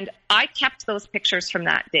 And I kept those pictures from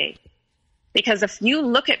that day. Because if you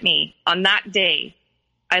look at me on that day,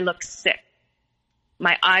 I look sick.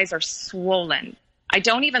 My eyes are swollen. I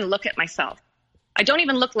don't even look at myself. I don't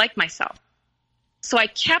even look like myself. So I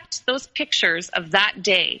kept those pictures of that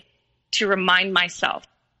day to remind myself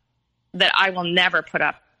that I will never put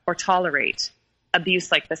up or tolerate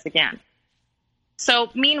abuse like this again. So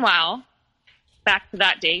meanwhile, back to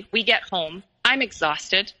that day, we get home. I'm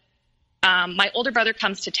exhausted. My older brother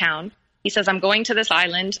comes to town. He says, I'm going to this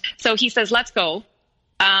island. So he says, let's go.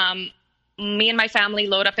 Me and my family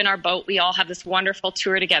load up in our boat. We all have this wonderful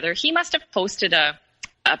tour together. He must have posted a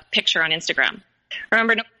picture on Instagram.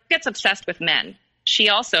 Remember, no one gets obsessed with men. She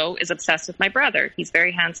also is obsessed with my brother. He's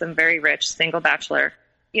very handsome, very rich, single bachelor.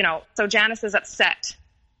 So Janice is upset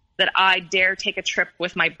that I dare take a trip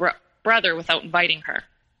with my brother without inviting her.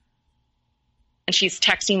 And she's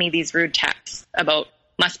texting me these rude texts about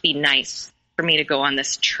must be nice for me to go on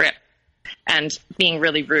this trip and being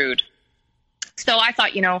really rude. So I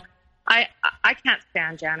thought, I can't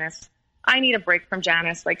stand Janice. I need a break from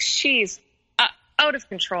Janice. Like, she's out of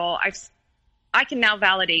control. I can now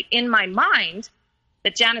validate in my mind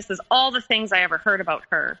that Janice is all the things I ever heard about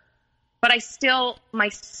her. But my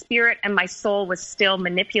spirit and my soul was still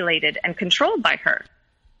manipulated and controlled by her.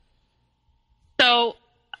 So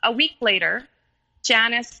a week later,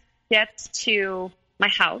 Janice gets to my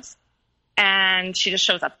house and she just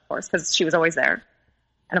shows up, of course, because she was always there.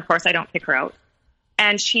 And of course, I don't kick her out.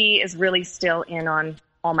 And she is really still in on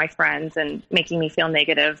all my friends and making me feel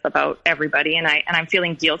negative about everybody. And I'm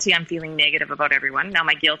feeling guilty. I'm feeling negative about everyone. Now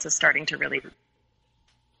my guilt is starting to really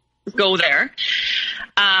go there.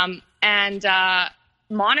 And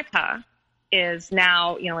Monica is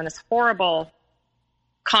now, in this horrible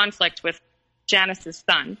conflict with Janice's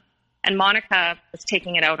son. And Monica was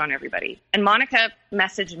taking it out on everybody. And Monica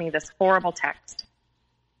messaged me this horrible text.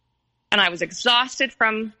 And I was exhausted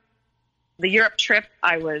from the Europe trip.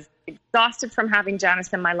 I was exhausted from having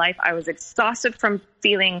Janice in my life. I was exhausted from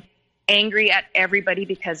feeling angry at everybody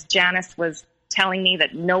because Janice was telling me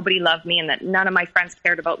that nobody loved me and that none of my friends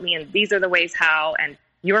cared about me. And these are the ways how, and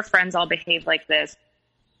your friends all behave like this.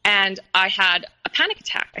 And I had a panic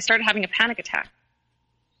attack. I started having a panic attack.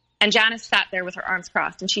 And Janice sat there with her arms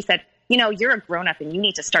crossed and she said, you know, you're a grown-up and you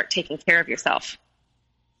need to start taking care of yourself.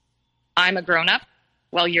 I'm a grown-up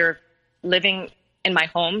while you're living in my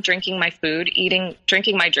home, drinking my food,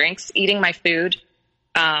 drinking my drinks, eating my food,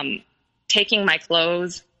 taking my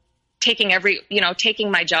clothes, taking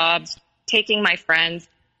my jobs, taking my friends,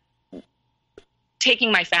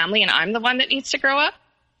 taking my family, and I'm the one that needs to grow up.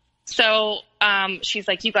 So she's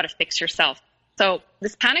like, you got to fix yourself. So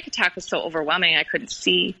this panic attack was so overwhelming. I couldn't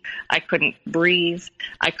see, I couldn't breathe,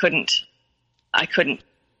 I couldn't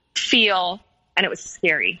feel, and it was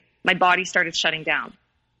scary. My body started shutting down.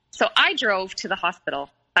 So I drove to the hospital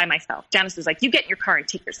by myself. Janice was like, you get in your car and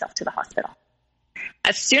take yourself to the hospital.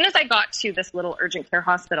 As soon as I got to this little urgent care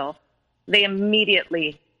hospital, they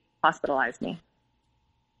immediately hospitalized me.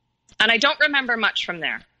 And I don't remember much from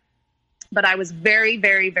there, but I was very,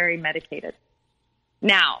 very, very medicated.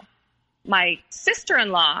 Now, my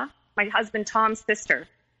sister-in-law, my husband Tom's sister,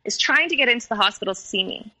 is trying to get into the hospital to see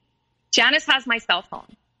me. Janice has my cell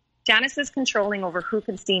phone. Janice is controlling over who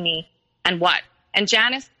can see me and what. And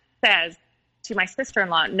Janice says to my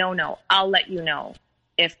sister-in-law, no, I'll let you know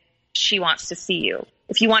if she wants to see you.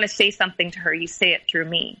 If you want to say something to her, you say it through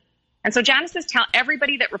me. And so Janice is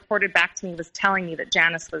everybody that reported back to me was telling me that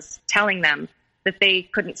Janice was telling them that they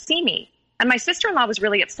couldn't see me. And my sister-in-law was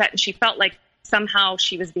really upset, and she felt like somehow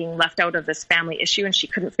she was being left out of this family issue, and she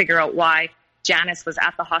couldn't figure out why Janice was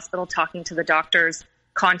at the hospital talking to the doctors,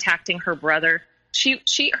 contacting her brother.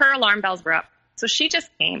 Her alarm bells were up. So she just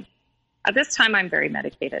came. At this time, I'm very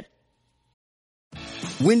medicated.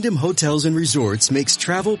 Wyndham Hotels and Resorts makes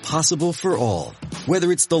travel possible for all.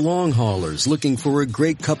 Whether it's the long haulers looking for a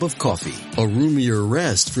great cup of coffee, a roomier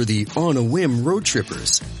rest for the on-a-whim road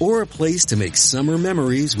trippers, or a place to make summer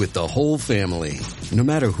memories with the whole family. No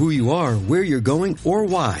matter who you are, where you're going, or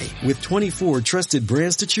why, with 24 trusted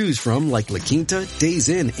brands to choose from like La Quinta, Days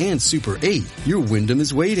Inn, and Super 8, your Wyndham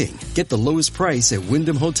is waiting. Get the lowest price at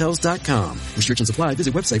WyndhamHotels.com. Restrictions apply.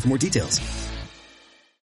 Visit website for more details.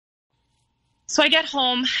 So I get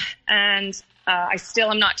home and I still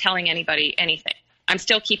am not telling anybody anything. I'm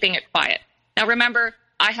still keeping it quiet. Now remember,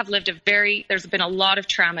 I have lived there's been a lot of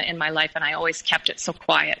trauma in my life, and I always kept it so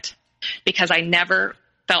quiet because I never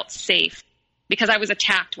felt safe, because I was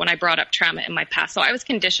attacked when I brought up trauma in my past. So I was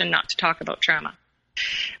conditioned not to talk about trauma,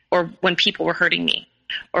 or when people were hurting me,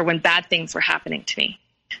 or when bad things were happening to me.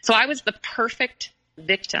 So I was the perfect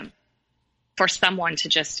victim for someone to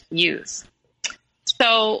just use.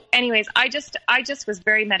 So anyways, I just was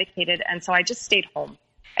very medicated. And so I just stayed home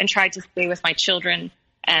and tried to stay with my children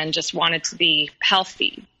and just wanted to be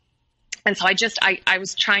healthy. And so I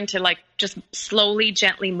was trying to just slowly,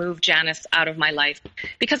 gently move Janice out of my life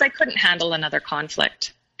because I couldn't handle another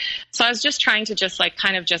conflict. So I was just trying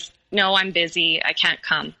to no, I'm busy. I can't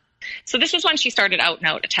come. So this is when she started out and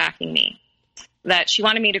out attacking me, that she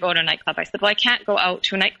wanted me to go to a nightclub. I said, well, I can't go out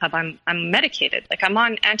to a nightclub. I'm medicated. I'm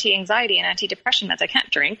on anti-anxiety and antidepressant meds. I can't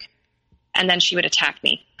drink. And then she would attack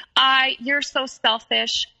me. You're so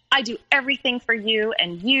selfish. I do everything for you,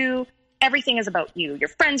 and everything is about you. Your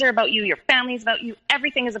friends are about you. Your family is about you.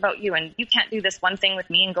 Everything is about you. And you can't do this one thing with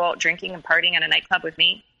me and go out drinking and partying at a nightclub with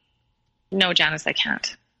me. No, Janice, I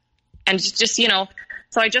can't. And so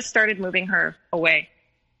I just started moving her away.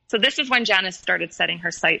 So this is when Janice started setting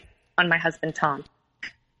her sight on my husband, Tom.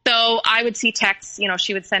 So I would see texts,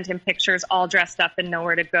 she would send him pictures all dressed up and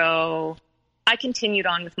nowhere to go. I continued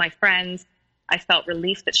on with my friends. I felt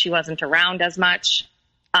relief that she wasn't around as much.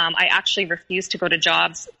 I actually refused to go to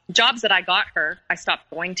jobs that I got her. I stopped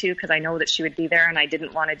going to because I know that she would be there and I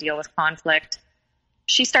didn't want to deal with conflict.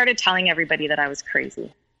 She started telling everybody that I was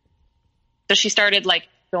crazy. So she started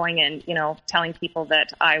going in, telling people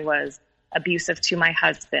that I was abusive to my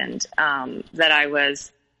husband, that I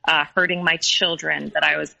was hurting my children, that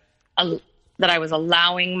I was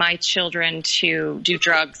allowing my children to do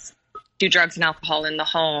drugs and alcohol in the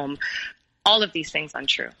home. All of these things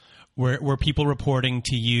untrue. Were people reporting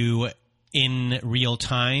to you in real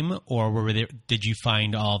time, or did you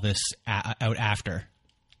find all this out after?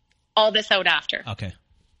 All this out after. Okay.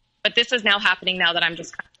 But this is now happening now that I'm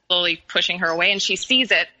just slowly pushing her away, and she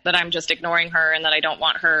sees it, that I'm just ignoring her and that I don't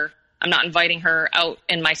want her I'm not inviting her out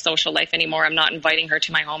in my social life anymore. I'm not inviting her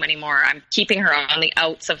to my home anymore. I'm keeping her on the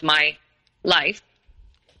outs of my life.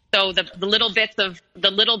 So the little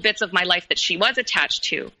bits of my life that she was attached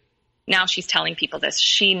to, now she's telling people this.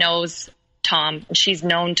 She knows Tom. She's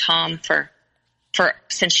known Tom for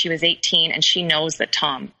since she was 18, and she knows that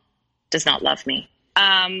Tom does not love me.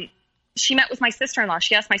 She met with my sister-in-law.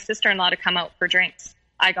 She asked my sister-in-law to come out for drinks.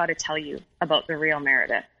 I got to tell you about the real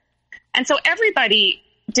Meredith. And so everybody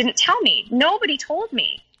didn't tell me. Nobody told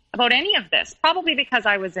me about any of this, probably because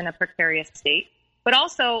I was in a precarious state. But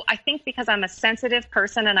also, I think because I'm a sensitive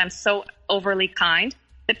person and I'm so overly kind,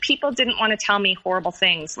 that people didn't want to tell me horrible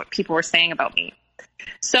things, what people were saying about me.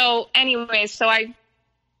 So anyways, I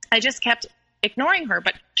just kept ignoring her.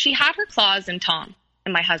 But she had her claws in Tom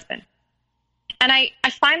and my husband. And I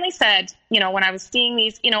finally said, when I was seeing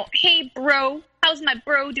these, hey, bro, how's my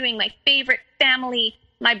bro doing? My favorite family,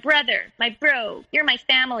 my brother, my bro, you're my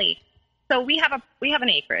family. So we have an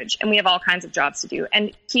acreage and we have all kinds of jobs to do.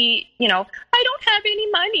 And he, I don't have any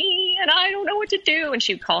money and I don't know what to do. And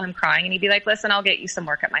she'd call him crying and he'd be like, listen, I'll get you some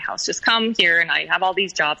work at my house. Just come here and I have all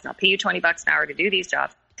these jobs and I'll pay you $20 an hour to do these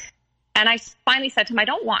jobs. And I finally said to him, I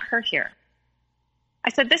don't want her here. I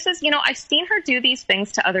said, this is, I've seen her do these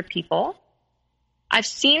things to other people. I've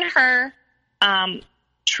seen her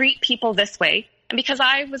treat people this way. And because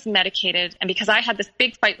I was medicated and because I had this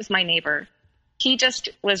big fight with my neighbor, he just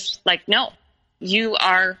was like, no, you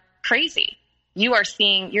are crazy. You're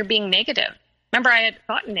being negative. Remember, I had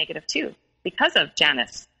gotten negative too because of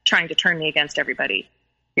Janice trying to turn me against everybody.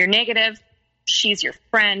 You're negative. She's your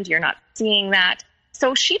friend. You're not seeing that.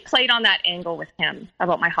 So she played on that angle with him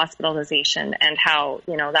about my hospitalization and how,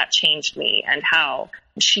 that changed me and how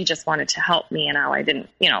she just wanted to help me and how I didn't,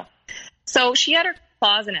 So she had her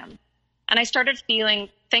claws in him. And I started feeling,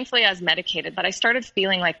 thankfully I was medicated, but I started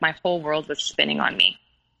feeling like my whole world was spinning on me.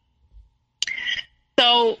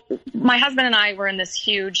 So my husband and I were in this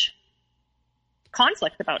huge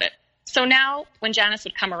conflict about it. So now when Janice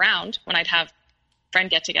would come around, when I'd have friend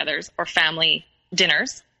get-togethers or family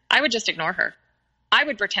dinners, I would just ignore her. I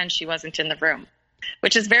would pretend she wasn't in the room,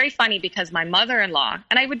 which is very funny because my mother-in-law,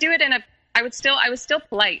 and I would do it I was still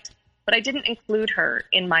polite, but I didn't include her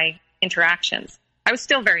in my interactions. I was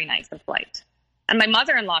still very nice and polite. And my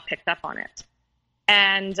mother-in-law picked up on it.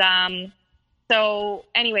 And so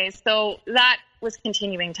that was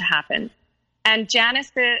continuing to happen. And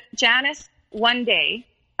Janice, one day,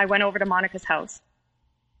 I went over to Monica's house.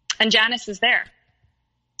 And Janice is there.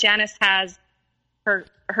 Janice has, her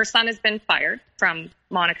son has been fired from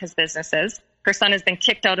Monica's businesses. Her son has been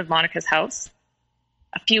kicked out of Monica's house.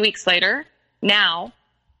 A few weeks later, now,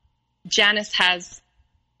 Janice has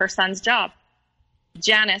her son's job.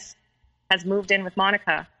 Janice has moved in with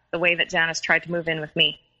Monica the way that Janice tried to move in with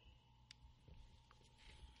me.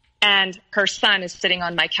 And her son is sitting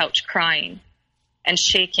on my couch crying and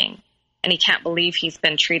shaking, and he can't believe he's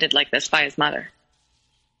been treated like this by his mother.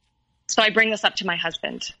 So I bring this up to my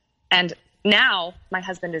husband, and now my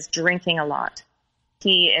husband is drinking a lot.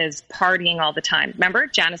 He is partying all the time. Remember,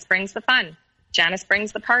 Janice brings the fun. Janice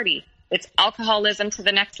brings the party. It's alcoholism to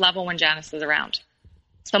the next level when Janice is around.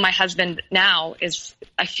 So my husband now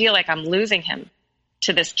I feel like I'm losing him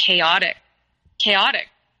to this chaotic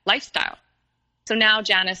lifestyle. So now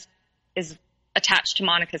Janice is attached to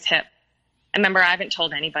Monica's hip. And remember, I haven't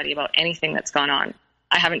told anybody about anything that's gone on.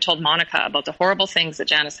 I haven't told Monica about the horrible things that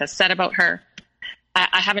Janice has said about her.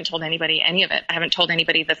 I haven't told anybody any of it. I haven't told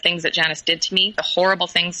anybody the things that Janice did to me, the horrible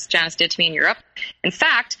things Janice did to me in Europe. In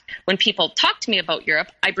fact, when people talked to me about Europe,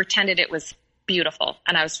 I pretended it was beautiful.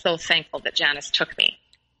 And I was so thankful that Janice took me.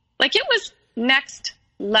 Like, it was next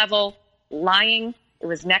level lying. It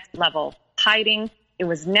was next level hiding. It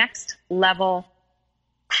was next level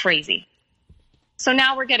crazy. So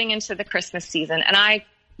now we're getting into the Christmas season, and I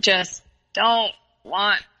just don't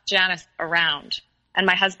want Janice around. And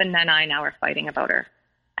my husband and I now are fighting about her.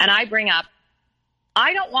 And I bring up,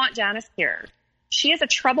 I don't want Janice here. She is a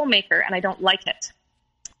troublemaker, and I don't like it.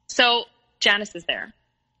 So Janice is there.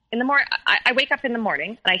 In the morning, I wake up in the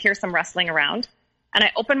morning, and I hear some rustling around. And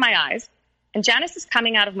I open my eyes, and Janice is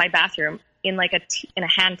coming out of my bathroom in in a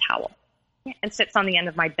hand towel and sits on the end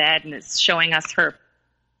of my bed and is showing us her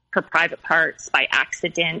private parts by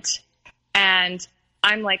accident. And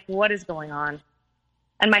I'm like, what is going on?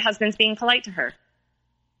 And my husband's being polite to her.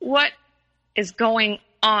 What is going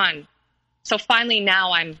on? So finally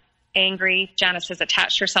now I'm angry. Janice has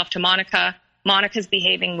attached herself to Monica. Monica's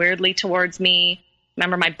behaving weirdly towards me.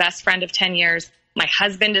 Remember, my best friend of 10 years. My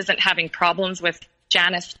husband isn't having problems with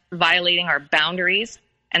Janice violating our boundaries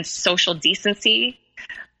and social decency.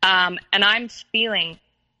 And I'm feeling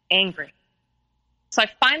angry. So I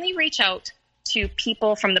finally reach out to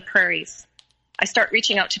people from the prairies. I start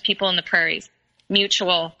reaching out to people in the prairies,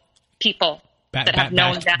 mutual people that have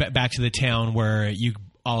known that. Back to the town where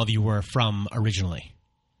all of you were from originally.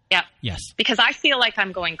 Yeah. Yes. Because I feel like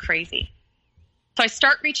I'm going crazy. So I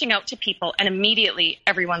start reaching out to people, and immediately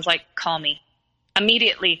everyone's like, call me.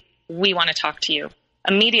 Immediately, we want to talk to you.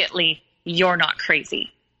 Immediately, you're not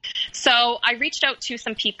crazy. So I reached out to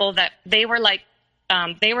some people that they were like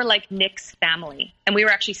Nick's family, and we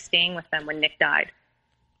were actually staying with them when Nick died.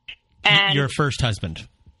 And your first husband.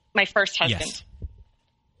 My first husband. Yes.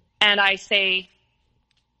 And I say,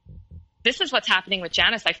 this is what's happening with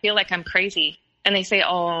Janice. I feel like I'm crazy. And they say,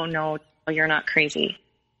 oh, no, you're not crazy.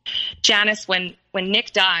 Janice, when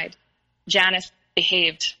Nick died, Janice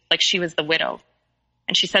behaved like she was the widow.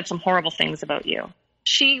 And she said some horrible things about you.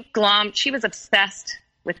 She was obsessed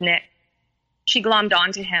with Nick. She glommed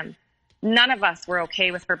onto him. None of us were okay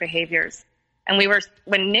with her behaviors. And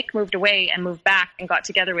when Nick moved away and moved back and got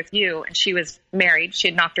together with you, and she was married, she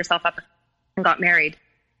had knocked herself up and got married.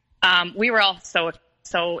 We were all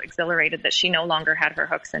so exhilarated that she no longer had her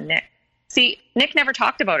hooks in Nick. See, Nick never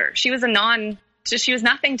talked about her. She was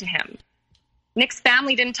nothing to him. Nick's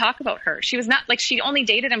family didn't talk about her. She only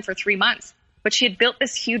dated him for 3 months, but she had built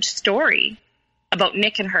this huge story about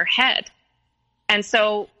Nick in her head. And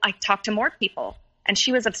so I talked to more people, and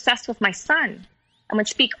she was obsessed with my son and would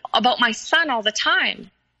speak about my son all the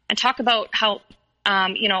time and talk about how,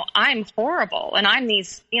 I'm horrible and I'm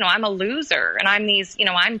I'm a loser and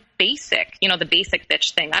I'm basic, the basic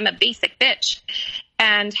bitch thing. I'm a basic bitch.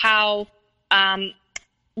 And how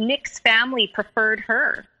Nick's family preferred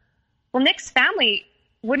her. Well, Nick's family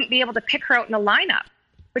wouldn't be able to pick her out in a lineup,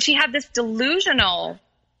 but she had this delusional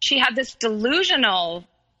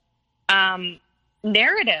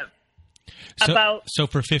narrative about. So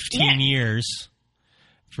for 15 years,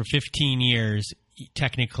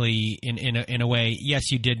 technically, in a way,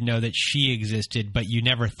 yes, you did know that she existed, but you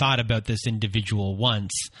never thought about this individual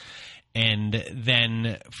once. And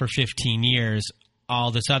then for 15 years,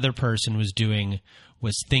 all this other person was doing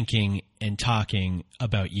was thinking and talking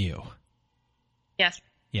about you. Yes.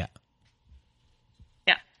 Yeah.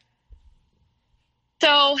 Yeah.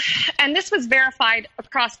 So, and this was verified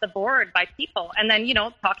across the board by people. And then,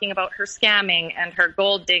 talking about her scamming and her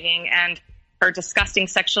gold digging and her disgusting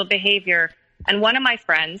sexual behavior. And one of my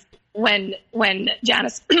friends, when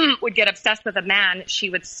Janice would get obsessed with a man, she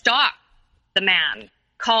would stalk the man,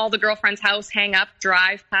 call the girlfriend's house, hang up,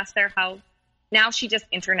 drive past their house. Now she just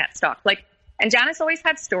internet stalked. And Janice always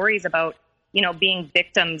had stories about, being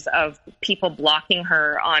victims of people blocking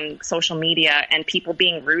her on social media and people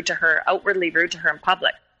being rude to her, outwardly rude to her in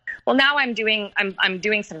public. Well, now I'm doing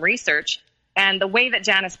some research, and the way that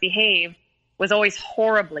Janice behaved was always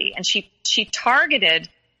horribly. And she targeted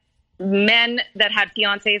men that had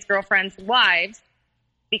fiancés, girlfriends, wives,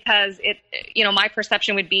 because my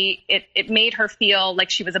perception would be it made her feel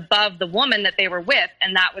like she was above the woman that they were with,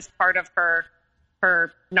 and that was part of her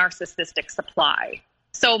narcissistic supply.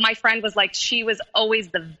 So my friend was like, she was always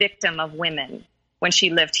the victim of women when she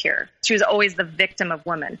lived here. She was always the victim of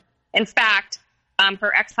women. In fact,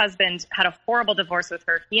 her ex-husband had a horrible divorce with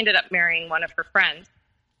her. He ended up marrying one of her friends.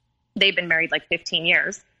 They've been married 15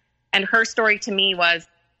 years. And her story to me was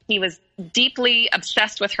he was deeply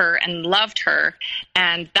obsessed with her and loved her.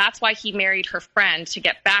 And that's why he married her friend, to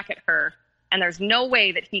get back at her. And there's no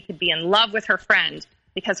way that he could be in love with her friend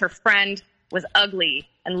because her friend was ugly,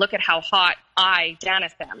 and look at how hot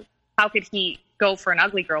Janice, am. How could he go for an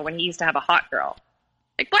ugly girl when he used to have a hot girl?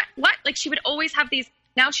 What? She would always have these.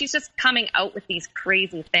 Now she's just coming out with these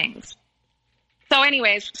crazy things. So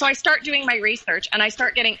anyways, I start doing my research, and I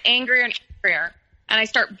start getting angrier and angrier, and I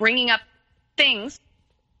start bringing up things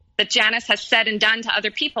that Janice has said and done to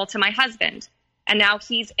other people to my husband. And now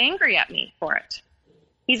he's angry at me for it.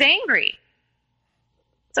 He's angry.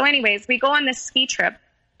 So anyways, we go on this ski trip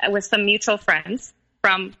with some mutual friends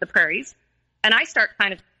from the prairies. And I start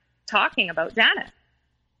kind of talking about Janice,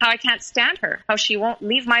 how I can't stand her, how she won't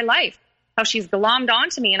leave my life, how she's glommed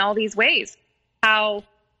onto me in all these ways, how,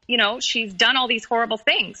 she's done all these horrible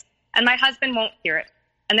things. And my husband won't hear it.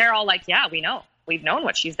 And they're all like, yeah, we know. We've known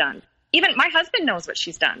what she's done. Even my husband knows what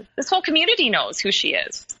she's done. This whole community knows who she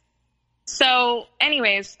is. So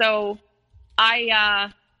anyways,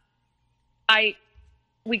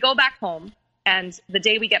 we go back home. And the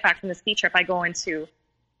day we get back from the ski trip, I go into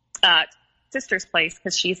sister's place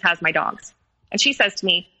because she has my dogs. And she says to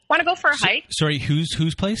me, want to go for a hike? Sorry,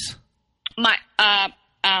 whose place? My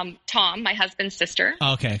Tom, my husband's sister.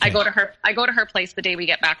 Oh, okay. I go to her place the day we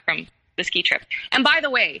get back from the ski trip. And by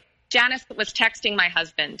the way, Janice was texting my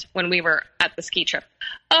husband when we were at the ski trip.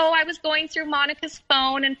 Oh, I was going through Monica's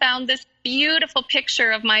phone and found this beautiful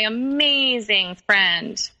picture of my amazing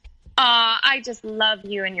friend. I just love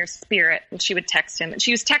you and your spirit. And she would text him. And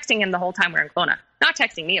she was texting him the whole time we were in Kelowna. Not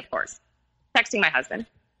texting me, of course. Texting my husband.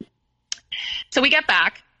 So we get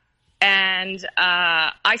back, and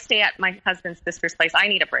I stay at my husband's sister's place. I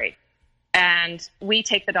need a break. And we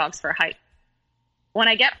take the dogs for a hike. When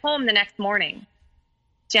I get home the next morning,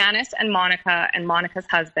 Janice and Monica's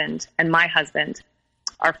husband and my husband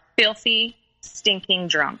are filthy, stinking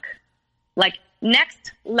drunk. Like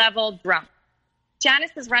next level drunk.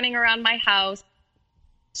 Janice is running around my house,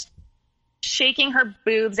 shaking her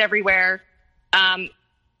boobs everywhere. And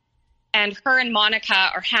her and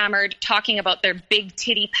Monica are hammered, talking about their big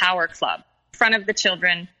titty power club in front of the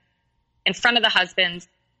children, in front of the husbands.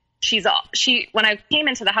 When I came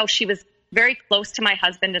into the house, she was very close to my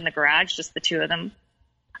husband in the garage, just the two of them.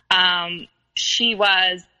 She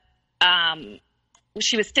was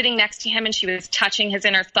sitting next to him and she was touching his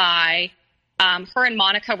inner thigh. Her and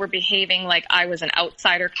Monica were behaving like I was an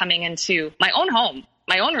outsider coming into my own home,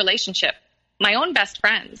 my own relationship, my own best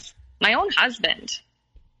friends, my own husband.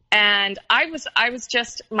 And I just, I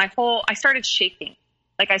started shaking.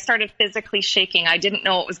 Like I started physically shaking. I didn't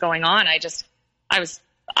know what was going on. I just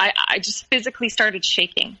physically started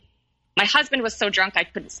shaking. My husband was so drunk, I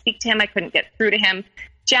couldn't speak to him. I couldn't get through to him.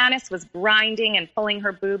 Janice was grinding and pulling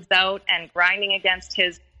her boobs out and grinding against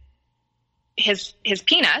his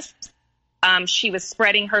penis. She was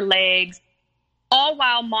spreading her legs, all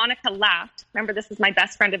while Monica laughed. Remember, this is my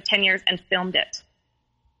best friend of 10 years, and filmed it.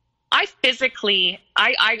 I was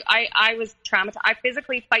traumatized. I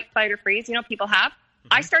physically fight, flight, or freeze. You know, people have.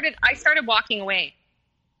 Mm-hmm. I started walking away.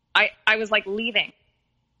 I was like leaving.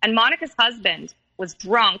 And Monica's husband was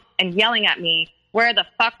drunk and yelling at me, where the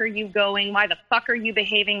fuck are you going? Why the fuck are you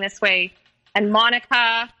behaving this way? And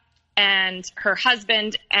Monica and her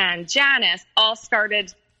husband and Janice all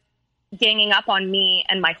started ganging up on me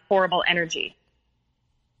and my horrible energy.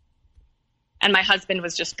 And my husband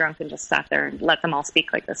was just drunk and just sat there and let them all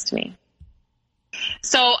speak like this to me.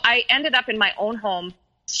 So I ended up in my own home,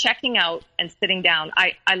 checking out and sitting down.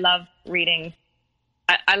 I love reading.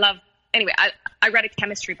 Anyway, I read a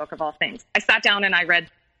chemistry book of all things. I sat down and I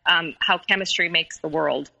read How Chemistry Makes the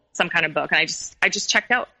World, some kind of book. And I just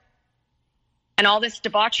checked out. And all this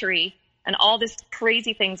debauchery and all this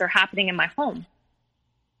crazy things are happening in my home.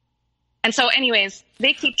 And so anyways,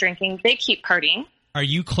 they keep drinking. They keep partying. Are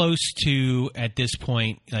you close to, at this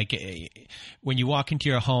point, like when you walk into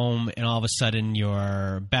your home and all of a sudden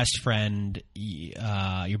your best friend,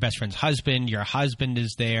 your best friend's husband, your husband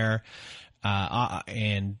is there,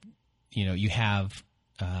 and you know you have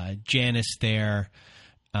Janice there,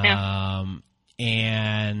 and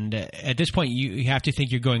at this point you have to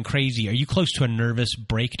think you're going crazy. Are you close to a nervous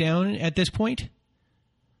breakdown at this point?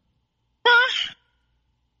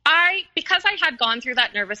 Because I had gone through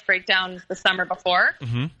that nervous breakdown the summer before,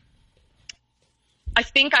 mm-hmm. I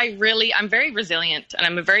think I'm very resilient and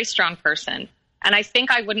I'm a very strong person. And I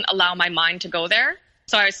think I wouldn't allow my mind to go there.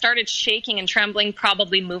 So I started shaking and trembling,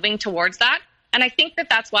 probably moving towards that. And I think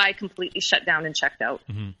that's why I completely shut down and checked out.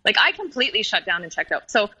 Mm-hmm. Like I completely shut down and checked out.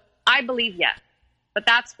 So I believe, yes. But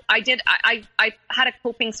I had a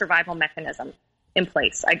coping survival mechanism in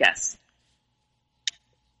place, I guess.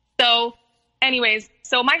 So anyways,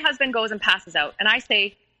 so my husband goes and passes out and I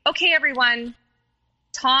say, okay, everyone,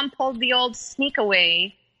 Tom pulled the old sneak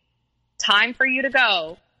away. Time for you to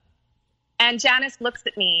go. And Janice looks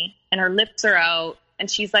at me and her lips are out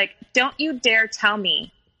and she's like, don't you dare tell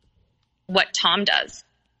me what Tom does.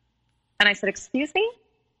 And I said, excuse me?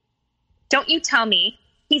 Don't you tell me.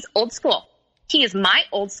 He's old school. He is my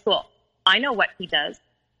old school. I know what he does.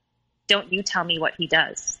 Don't you tell me what he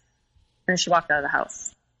does. And she walked out of the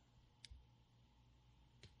house.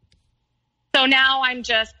 So now I'm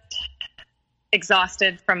just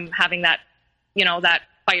exhausted from having that, that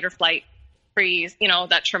fight or flight freeze,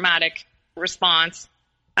 that traumatic response.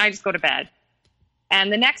 I just go to bed.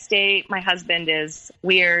 And the next day, my husband is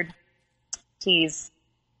weird. He's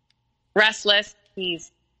restless.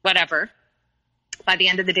 He's whatever. By the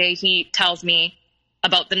end of the day, he tells me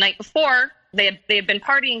about the night before. They had been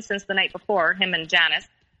partying since the night before, him and Janice.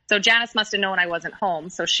 So Janice must have known I wasn't home.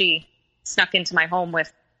 So she snuck into my home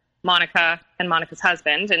with Monica and Monica's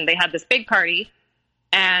husband, and they had this big party,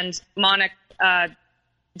 and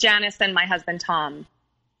Janice and my husband Tom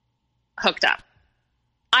hooked up.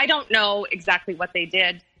 I don't know exactly what they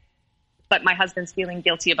did, but my husband's feeling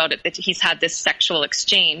guilty about it, that he's had this sexual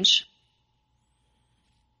exchange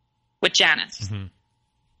with Janice. Mm-hmm.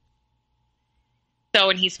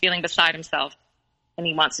 So, and he's feeling beside himself. and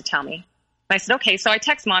he wants to tell me. And I said, okay. So I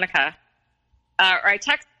text Monica, or I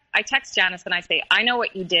text Janice and I say, I know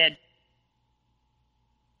what you did.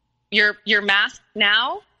 Your mask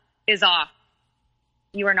now is off.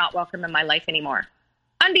 You are not welcome in my life anymore.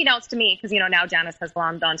 Unbeknownst to me, because, now Janice has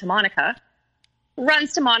glommed on to Monica,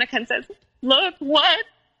 runs to Monica and says, look what?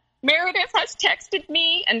 Meredith has texted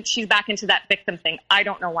me. And she's back into that victim thing. I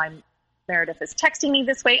don't know why Meredith is texting me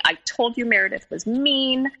this way. I told you Meredith was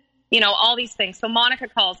mean. All these things. So Monica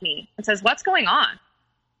calls me and says, what's going on?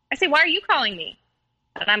 I say, why are you calling me?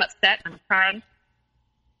 And I'm upset. I'm crying. And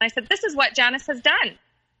I said, this is what Janice has done.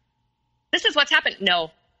 This is what's happened.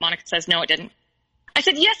 No. Monica says, no, it didn't. I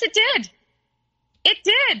said, yes, it did. It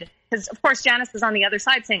did. Because, of course, Janice is on the other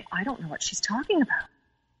side saying, I don't know what she's talking about.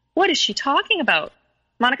 What is she talking about?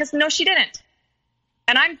 Monica said, no, she didn't.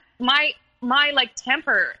 And my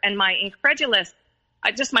temper and my incredulous,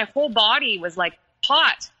 my whole body was like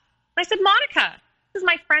hot. I said, Monica, this is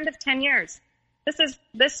my friend of 10 years.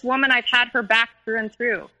 This woman, I've had her back through and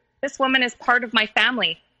through. This woman is part of my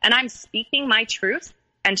family, and I'm speaking my truth,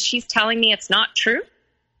 and she's telling me it's not true.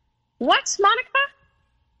 What, Monica?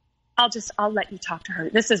 I'll let you talk to her.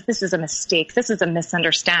 This is a mistake. This is a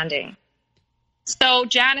misunderstanding. So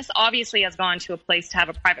Janice obviously has gone to a place to have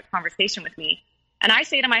a private conversation with me. And I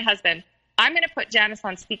say to my husband, I'm going to put Janice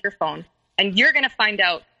on speakerphone, and you're going to find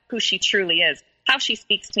out who she truly is, how she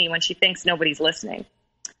speaks to me when she thinks nobody's listening.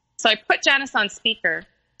 So I put Janice on speaker,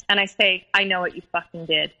 and I say, I know what you fucking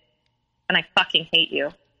did, and I fucking hate you.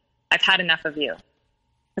 I've had enough of you,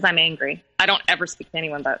 because I'm angry. I don't ever speak to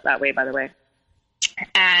anyone that way, by the way.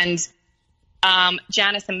 And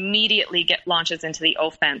Janice immediately launches into the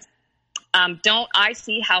offense. Don't I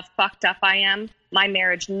see how fucked up I am? My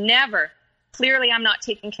marriage never. Clearly, I'm not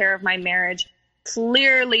taking care of my marriage.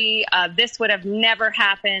 Clearly, this would have never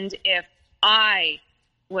happened if I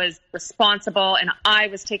was responsible and I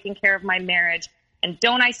was taking care of my marriage. And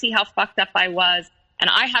don't I see how fucked up I was? And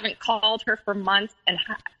I haven't called her for months. And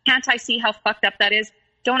can't I see how fucked up that is?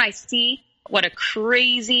 Don't I see what a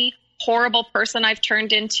crazy, horrible person I've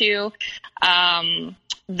turned into?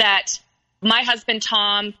 That my husband,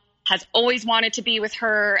 Tom, has always wanted to be with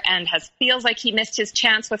her and feels like he missed his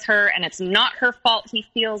chance with her, and it's not her fault he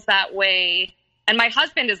feels that way. And my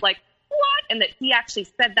husband is like, what? And that he actually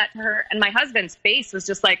said that to her. And my husband's face was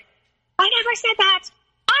just like, I never said that.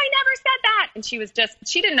 I never said that. And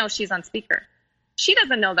she didn't know she's on speaker. She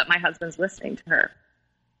doesn't know that my husband's listening to her.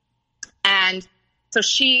 And so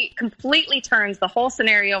she completely turns the whole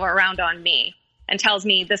scenario around on me and tells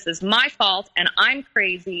me this is my fault and I'm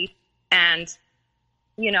crazy and,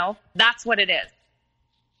 that's what it is.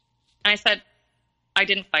 And I said, I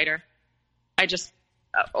didn't fight her. I just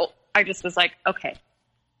was like, okay,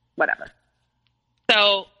 whatever.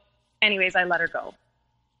 So anyways, I let her go.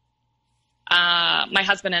 My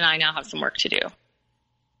husband and I now have some work to do.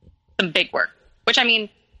 Some big work, which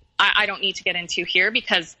I don't need to get into here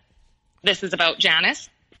because this is about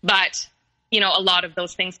Janice. But, a lot of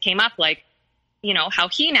those things came up, like, how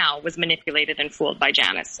he now was manipulated and fooled by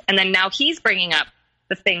Janice. And then now he's bringing up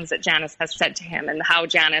the things that Janice has said to him and how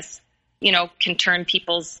Janice, can turn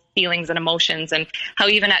people's feelings and emotions, and how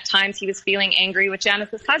even at times he was feeling angry with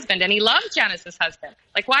Janice's husband, and he loved Janice's husband.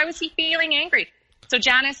 Like, why was he feeling angry? So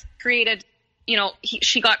Janice created,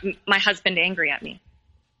 she got my husband angry at me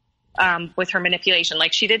with her manipulation,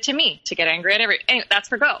 like she did to me, to get angry at anyway, that's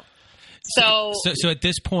her go. So at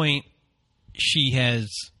this point, she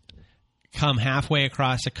has come halfway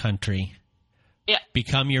across the country,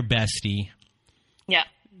 become your bestie. Yeah.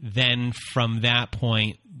 Then from that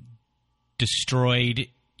point, destroyed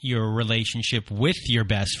your relationship with your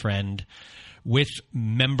best friend, with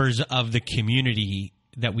members of the community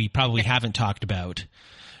that we probably haven't talked about.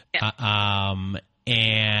 Yeah.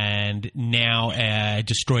 And now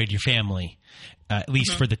destroyed your family, at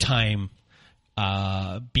least for the time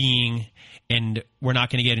being. And we're not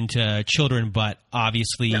going to get into children, but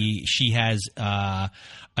obviously she has a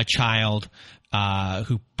child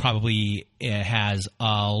who probably has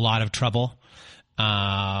a lot of trouble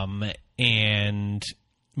and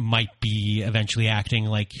might be eventually acting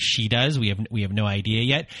like she does. We have no idea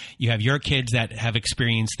yet. You have your kids that have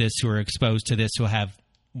experienced this, who are exposed to this, who have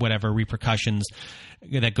whatever repercussions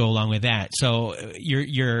that go along with that. So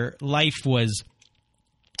your life was,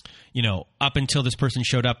 up until this person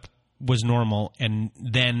showed up, was normal, and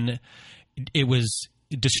then it was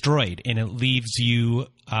destroyed, and it leaves you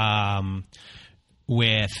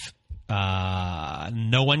with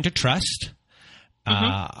no one to trust.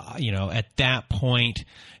 At that point,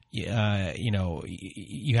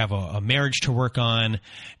 you have a marriage to work on.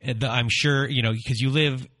 I'm sure, because you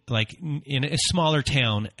live like in a smaller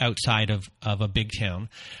town outside of a big town,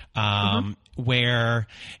 where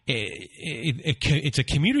it's a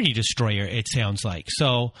community destroyer, it sounds like.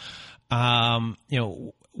 So,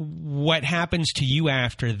 what happens to you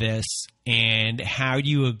after this, and how do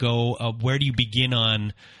you go, where do you begin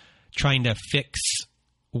on trying to fix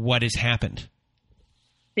what has happened?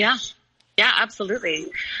 Yeah, absolutely.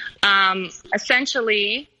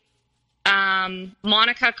 Essentially,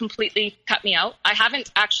 Monica completely cut me out. I haven't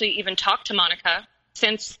actually even talked to Monica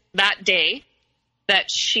since that day that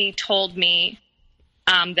she told me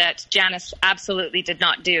that Janice absolutely did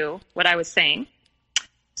not do what I was saying.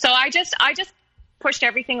 So I just pushed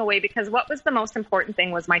everything away, because what was the most important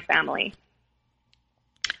thing was my family.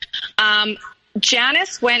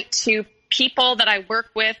 Janice went to people that I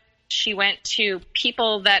work with. She went to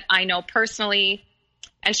people that I know personally,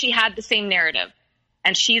 and she had the same narrative,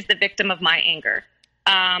 and she's the victim of my anger.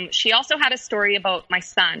 She also had a story about my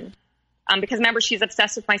son, because remember, she's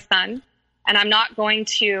obsessed with my son, and I'm not going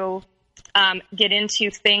to get into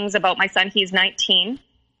things about my son. He's 19.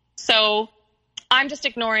 So I'm just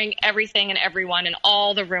ignoring everything and everyone and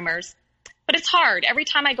all the rumors. But it's hard. Every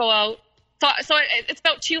time I go out, so it's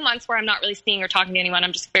about 2 months where I'm not really seeing or talking to anyone.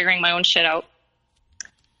 I'm just figuring my own shit out.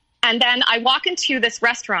 And then I walk into this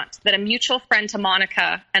restaurant that a mutual friend to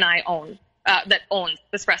Monica and I own, that owns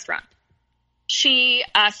this restaurant. She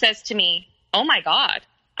says to me, "Oh my God,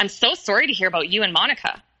 I'm so sorry to hear about you and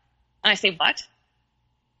Monica." And I say, "What?"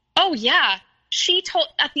 "Oh yeah, she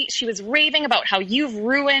was raving about how you've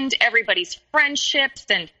ruined everybody's friendships,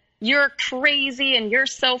 and you're crazy, and you're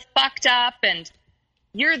so fucked up, and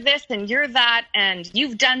you're this and you're that, and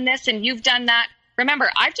you've done this and you've done that."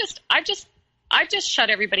 Remember, I've just shut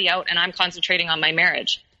everybody out, and I'm concentrating on my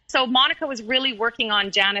marriage. So Monica was really working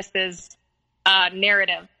on Janice's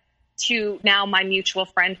narrative to now my mutual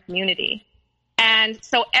friend community. And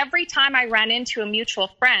so every time I ran into a mutual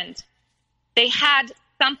friend, they had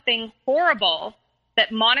something horrible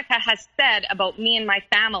that Monica has said about me and my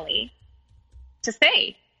family to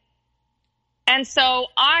say. And so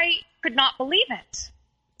I could not believe it.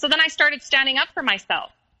 So then I started standing up for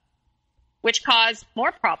myself, which caused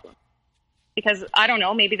more problems. Because I don't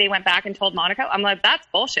know, maybe they went back and told Monica. I'm like, that's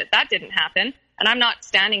bullshit. That didn't happen. And I'm not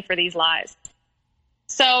standing for these lies.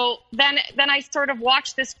 So then I sort of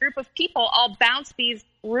watched this group of people all bounce these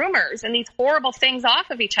rumors and these horrible things off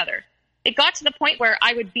of each other. It got to the point where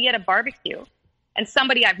I would be at a barbecue, and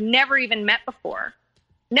somebody I've never even met before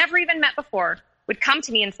would come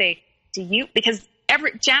to me and say, because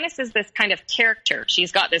Janice is this kind of character.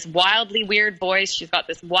 She's got this wildly weird voice. She's got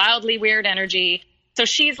this wildly weird energy. So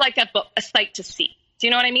she's like a sight to see. Do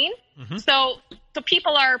you know what I mean? Mm-hmm. So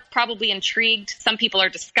people are probably intrigued. Some people are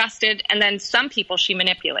disgusted. And then some people she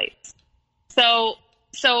manipulates. So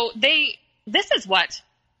this is what,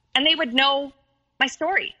 and they would know my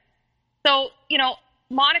story. So,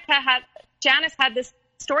 Janice had this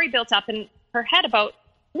story built up in her head about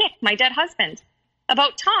Nick, my dead husband,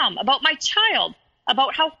 about Tom, about my child,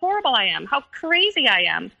 about how horrible I am, how crazy I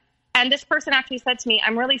am. And this person actually said to me,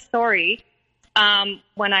 "I'm really sorry.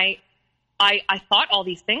 When I thought all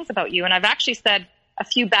these things about you, and I've actually said a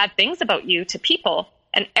few bad things about you to people,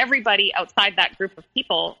 and everybody outside that group of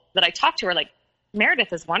people that I talked to are like,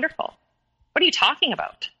 Meredith is wonderful. What are you talking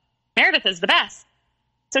about? Meredith is the best."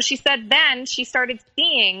 So she said then she started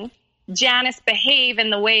seeing Janice behave in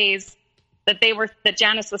the ways that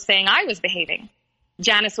Janice was saying I was behaving.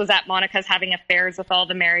 Janice was at Monica's having affairs with all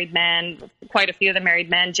the married men, quite a few of the married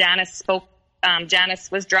men. Janice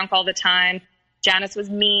was drunk all the time. Janice was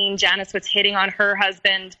mean. Janice was hitting on her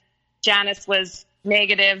husband. Janice was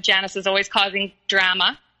negative. Janice was always causing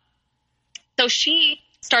drama. So she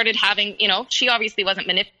started having, she obviously was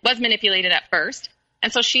manipulated at first.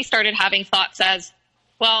 And so she started having thoughts as,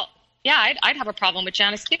 well, yeah, I'd have a problem with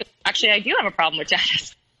Janice too. Actually, I do have a problem with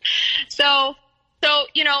Janice. So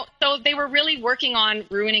they were really working on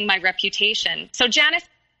ruining my reputation. So Janice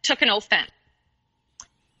took an offense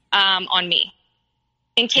on me.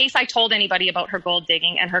 In case I told anybody about her gold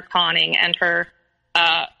digging and her conning and her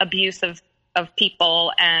abuse of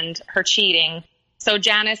people and her cheating. So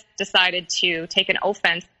Janice decided to take an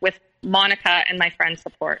offense with Monica and my friend's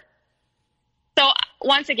support. So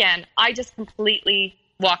once again, I just completely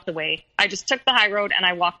walked away. I just took the high road and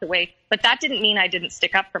I walked away. But that didn't mean I didn't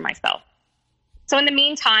stick up for myself. So in the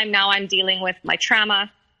meantime, now I'm dealing with my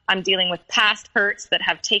trauma. I'm dealing with past hurts that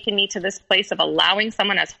have taken me to this place of allowing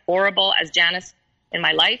someone as horrible as Janice in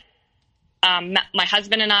my life. My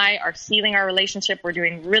husband and I are healing our relationship. We're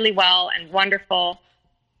doing really well and wonderful.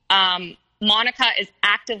 Monica is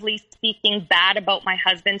actively speaking bad about my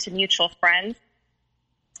husband to mutual friends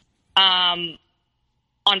on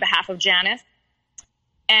behalf of Janice.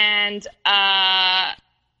 And I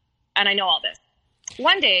know all this.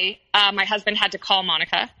 One day, my husband had to call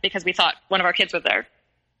Monica because we thought one of our kids was there.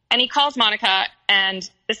 And he calls Monica, and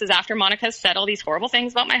this is after Monica said all these horrible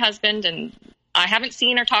things about my husband, and I haven't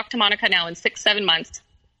seen or talked to Monica now in 6-7 months.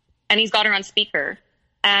 And he's got her on speaker.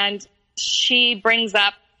 And she brings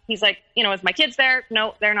up, he's like, is my kids there?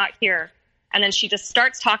 No, they're not here. And then she just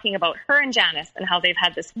starts talking about her and Janice and how they've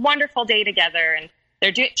had this wonderful day together. And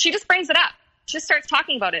she just brings it up. She just starts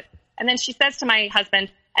talking about it. And then she says to my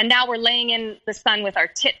husband, and now we're laying in the sun with our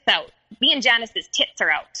tits out. Me and Janice's tits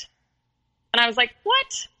are out. And I was like,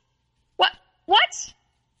 what?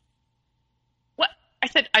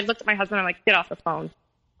 I looked at my husband. I'm like, get off the phone.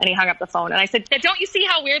 And he hung up the phone. And I said, don't you see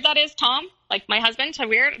how weird that is, Tom? Like my husband to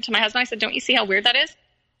my husband, I said, don't you see how weird that is?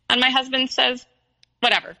 And my husband says,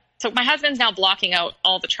 whatever. So my husband's now blocking out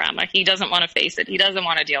all the trauma. He doesn't want to face it. He doesn't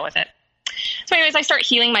want to deal with it. So anyways, I start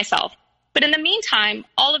healing myself. But in the meantime,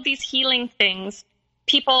 all of these healing things,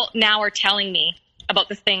 people now are telling me about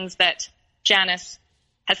the things that Janice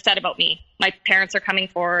has said about me. My parents are coming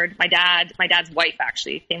forward. My dad's wife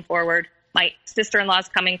actually came forward. My sister-in-law's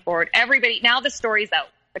coming forward. Everybody, now the story's out.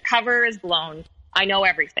 The cover is blown. I know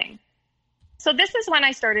everything. So this is when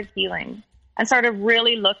I started healing and started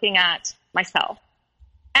really looking at myself.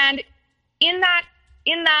 And in that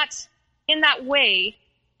way,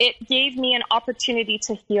 it gave me an opportunity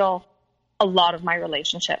to heal a lot of my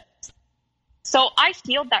relationships. So I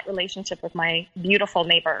healed that relationship with my beautiful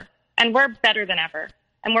neighbor, and we're better than ever.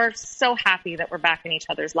 And we're so happy that we're back in each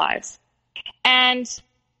other's lives. And,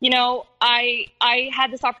 I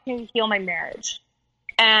had this opportunity to heal my marriage.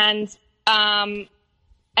 And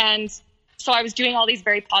so I was doing all these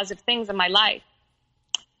very positive things in my life.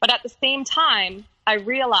 But at the same time, I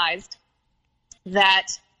realized that,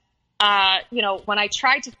 when I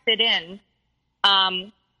tried to fit in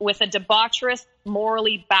with a debaucherous,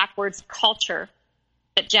 morally backwards culture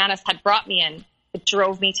that Janice had brought me in, it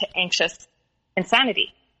drove me to anxious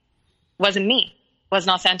insanity. Wasn't me.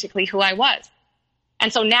 Wasn't authentically who I was.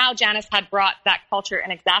 And so now Janice had brought that culture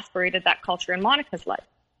and exasperated that culture in Monica's life.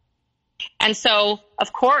 And so,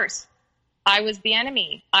 of course, I was the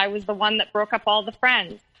enemy. I was the one that broke up all the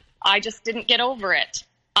friends. I just didn't get over it.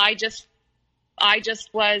 I just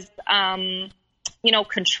was,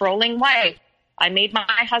 controlling wife. I made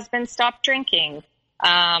my husband stop drinking.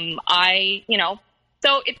 So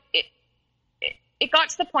it got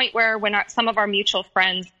to the point where when some of our mutual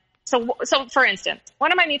friends, so for instance,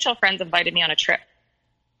 one of my mutual friends invited me on a trip,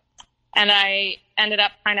 and I ended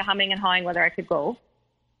up kind of humming and hawing whether I could go.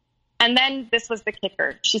 And then this was the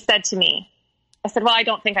kicker. She said to me, I said, well, I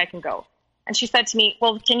don't think I can go. And she said to me,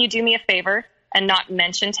 well, can you do me a favor and not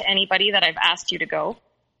mention to anybody that I've asked you to go?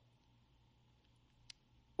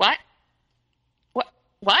 What?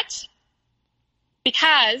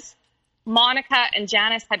 Because Monica and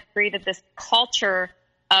Janice had created this culture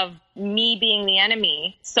of me being the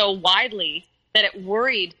enemy so widely that it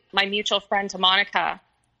worried my mutual friend to Monica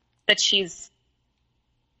that she's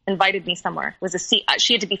invited me somewhere. She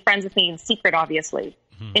had to be friends with me in secret, obviously,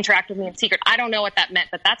 interact with me in secret. I don't know what that meant,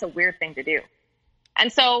 but that's a weird thing to do.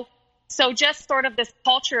 And so just sort of this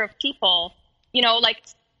culture of people, like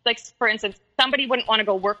for instance, somebody wouldn't want to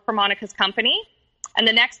go work for Monica's company. And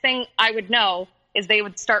the next thing I would know is they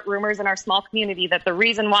would start rumors in our small community that the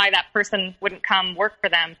reason why that person wouldn't come work for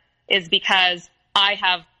them is because I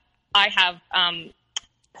have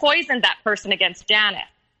poisoned that person against Janet.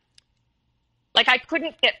 Like I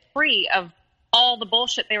couldn't get free of all the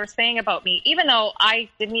bullshit they were saying about me, even though I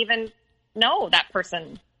didn't even know that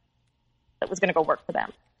person that was going to go work for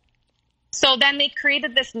them. So then they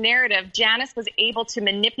created this narrative. Janice was able to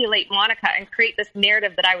manipulate Monica and create this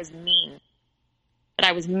narrative that I was mean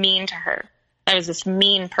to her. I was this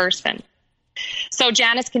mean person. So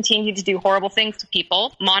Janice continued to do horrible things to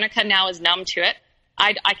people. Monica now is numb to it.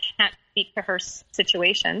 I can't speak to her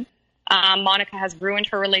situation. Monica has ruined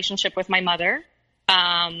her relationship with my mother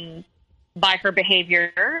by her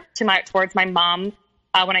behavior towards my mom.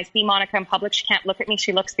 When I see Monica in public, she can't look at me.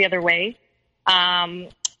 She looks the other way.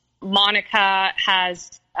 Monica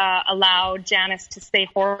has allowed Janice to say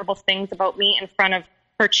horrible things about me in front of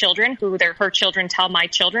her children, her children tell my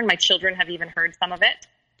children. My children have even heard some of it.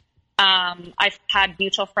 I've had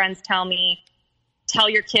mutual friends tell me, tell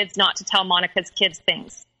your kids not to tell Monica's kids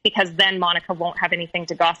things, because then Monica won't have anything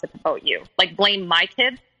to gossip about you. Like blame my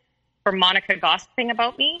kids for Monica gossiping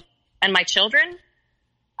about me and my children.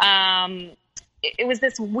 It was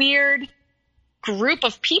this weird group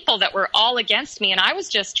of people that were all against me. And I was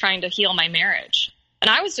just trying to heal my marriage. And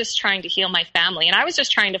I was just trying to heal my family. And I was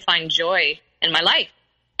just trying to find joy in my life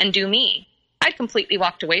and do me. I'd completely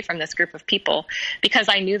walked away from this group of people because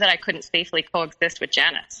I knew that I couldn't safely coexist with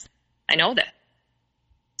Janice. I know that.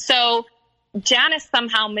 So Janice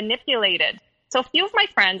somehow manipulated. So a few of my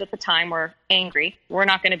friends at the time were angry. We're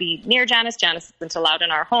not going to be near Janice. Janice isn't allowed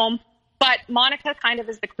in our home. But Monica kind of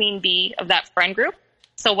is the queen bee of that friend group.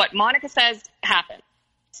 So what Monica says happens.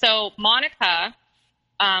 So Monica,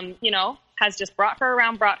 has just brought her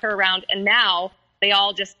around. And now they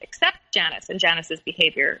all just accept Janice and Janice's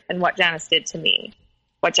behavior and what Janice did to me,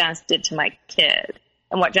 what Janice did to my kid,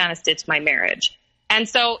 and what Janice did to my marriage. And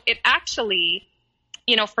so it actually,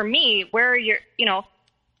 for me,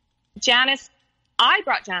 Janice, I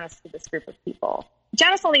brought Janice to this group of people.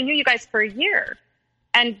 Janice only knew you guys for a year.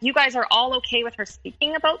 And you guys are all okay with her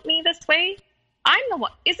speaking about me this way? I'm the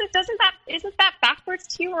one. Isn't that backwards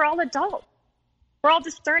to you? We're all adults. We're all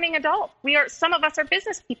discerning adults. Some of us are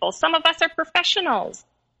business people. Some of us are professionals.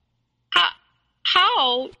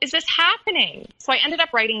 How is this happening? So I ended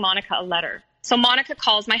up writing Monica a letter. So Monica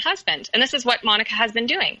calls my husband, and this is what Monica has been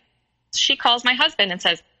doing. She calls my husband and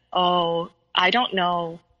says, "Oh, I don't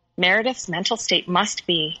know. Meredith's mental state must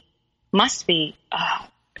be.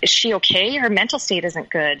 Is she okay? Her mental state isn't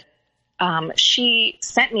good. She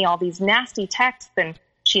sent me all these nasty texts and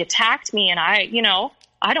she attacked me, and I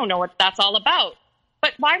don't know what that's all about."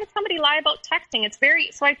 But why would somebody lie about texting?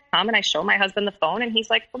 So I come and I show my husband the phone, and he's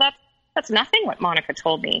like, "Well, that's nothing what Monica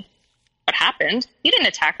told me. What happened? You didn't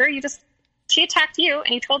attack her. She attacked you,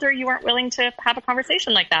 and you told her you weren't willing to have a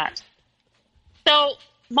conversation like that." So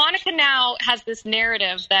Monica now has this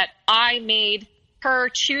narrative that I made her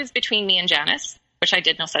choose between me and Janice, which I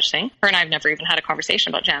did no such thing. Her and I have never even had a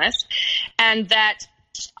conversation about Janice. And that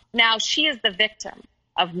now she is the victim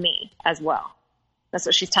of me as well. That's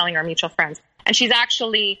what she's telling our mutual friends. And she's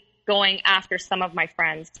actually going after some of my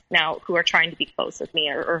friends now who are trying to be close with me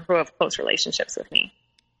or who have close relationships with me.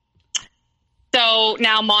 So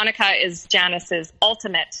now Monica is Janice's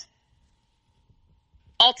ultimate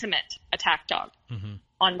attack dog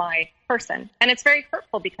on my person. And it's very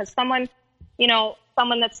hurtful because someone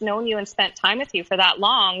that's known you and spent time with you for that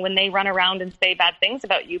long, when they run around and say bad things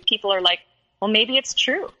about you, people are like, well, maybe it's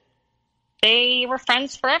true. They were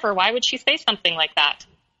friends forever. Why would she say something like that?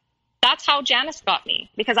 That's how Janice got me,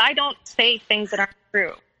 because I don't say things that aren't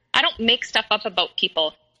true. I don't make stuff up about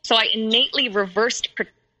people. So I innately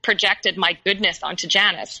projected my goodness onto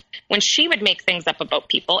Janice. When she would make things up about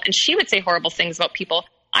people and she would say horrible things about people,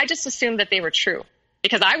 I just assumed that they were true,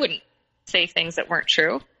 because I wouldn't say things that weren't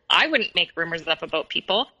true. I wouldn't make rumors up about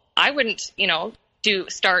people. I wouldn't,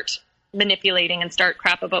 start manipulating and start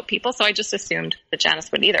crap about people. So I just assumed that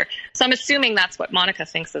Janice wouldn't either. So I'm assuming that's what Monica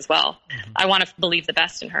thinks as well. I want to believe the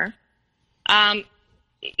best in her.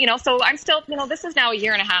 So I'm still, this is now a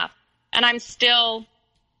year and a half, and I'm still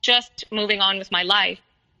just moving on with my life.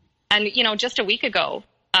 And, just a week ago,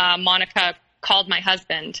 Monica called my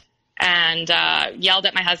husband and yelled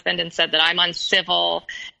at my husband and said that I'm uncivil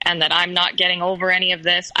and that I'm not getting over any of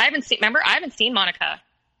this. I haven't seen Monica.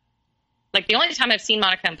 Like, the only time I've seen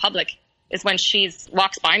Monica in public is when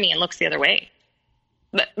walks by me and looks the other way.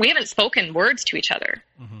 But we haven't spoken words to each other.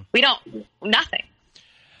 We don't, nothing.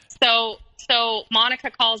 So Monica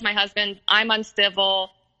calls my husband, "I'm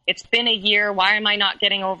uncivil. It's been a year. Why am I not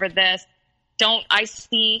getting over this? Don't I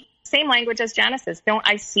see," same language as Janice's, "don't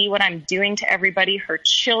I see what I'm doing to everybody? Her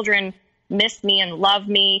children miss me and love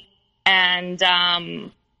me. And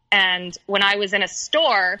when I was in a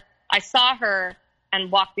store, I saw her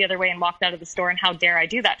and walked the other way and walked out of the store. And how dare I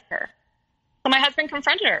do that to her?" So my husband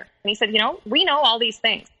confronted her and he said, "We know all these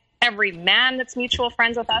things. Every man that's mutual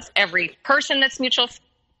friends with us, every person that's mutual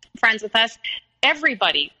friends with us,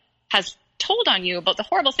 everybody has told on you about the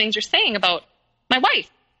horrible things you're saying about my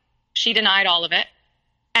wife." She denied all of it.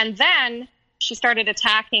 And then she started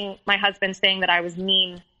attacking my husband, saying that I was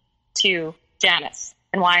mean to Janice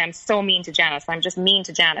and why I'm so mean to Janice. I'm just mean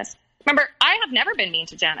to Janice. Remember, I have never been mean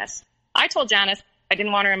to Janice. I told Janice I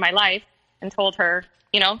didn't want her in my life and told her,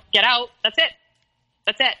 get out. That's it.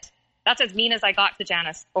 That's it. That's as mean as I got to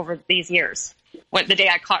Janice over these years. The day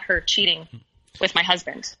I caught her cheating with my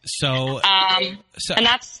husband. And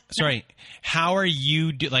that's sorry. How are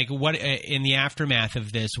you what in the aftermath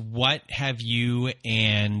of this? What have you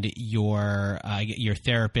and your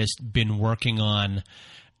therapist been working on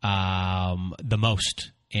the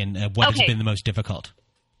most, and what has been the most difficult?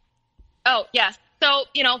 Oh yes. So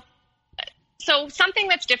so something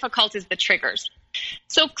that's difficult is the triggers.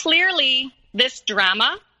 So clearly, this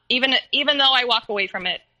drama, even though I walk away from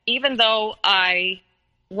it, even though I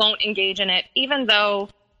won't engage in it, even though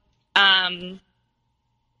I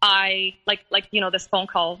like this phone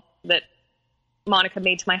call that Monica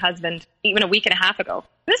made to my husband even a week and a half ago.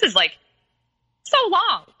 This is like so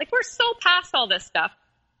long. Like, we're so past all this stuff.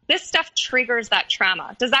 This stuff triggers that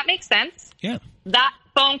trauma. Does that make sense? Yeah. That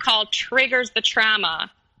phone call triggers the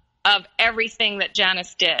trauma of everything that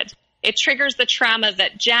Janice did. It triggers the trauma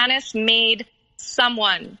that Janice made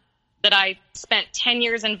someone that I spent 10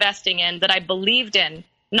 years investing in, that I believed in,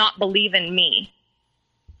 not believe in me.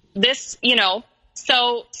 This,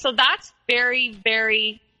 so that's very,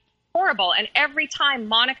 very horrible. And every time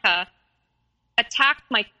Monica attacked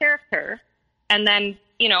my character and then,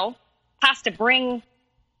 has to bring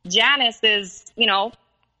Janice's,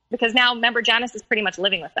 because now, remember, Janice is pretty much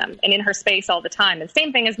living with them and in her space all the time. And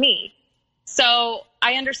same thing as me. So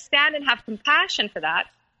I understand and have compassion for that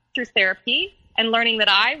through therapy and learning that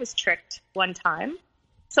I was tricked one time.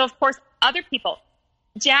 So, of course, other people.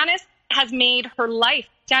 Janice has made her life.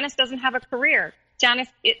 Janice doesn't have a career. Janice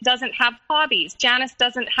doesn't have hobbies. Janice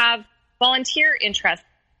doesn't have volunteer interests.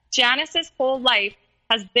 Janice's whole life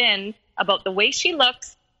has been about the way she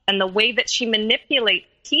looks and the way that she manipulates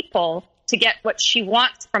people to get what she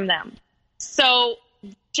wants from them. So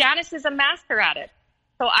Janice is a master at it.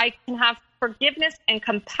 So I can have forgiveness and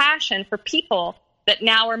compassion for people that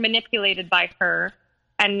now are manipulated by her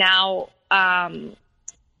and now are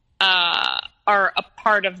a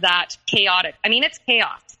part of that chaotic. I mean, it's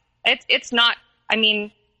chaos. It's not,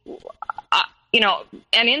 an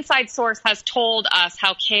inside source has told us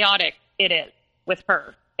how chaotic it is with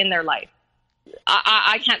her in their life.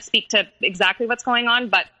 I can't speak to exactly what's going on,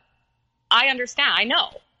 but I understand. I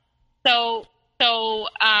know. So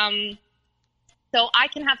I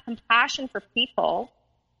can have compassion for people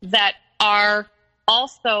that are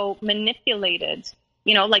also manipulated,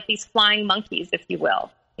 like these flying monkeys, if you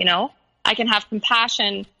will. I can have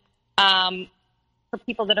compassion for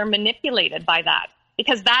people that are manipulated by that,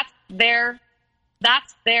 because that's their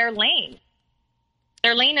lane.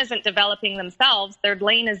 Their lane isn't developing themselves. Their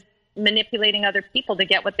lane is manipulating other people to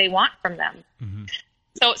get what they want from them. Mm-hmm.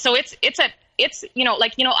 So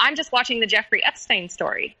I'm just watching the Jeffrey Epstein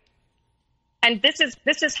story. And this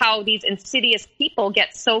is how these insidious people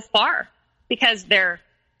get so far, because they're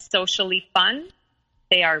socially fun.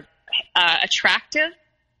 They are attractive.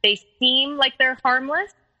 They seem like they're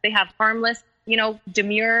harmless. They have harmless,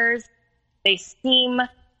 demurs. They seem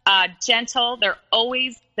gentle. They're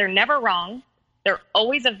never wrong. They're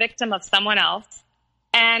always a victim of someone else.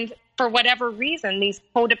 And for whatever reason, these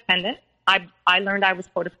codependent, I learned I was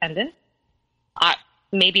codependent.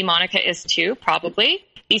 Maybe Monica is too, probably.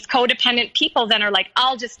 These codependent people then are like,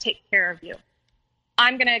 I'll just take care of you.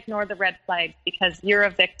 I'm going to ignore the red flags because you're a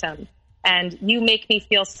victim and you make me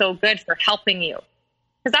feel so good for helping you.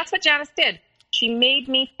 Because that's what Janice did. She made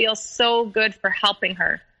me feel so good for helping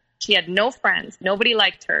her. She had no friends. Nobody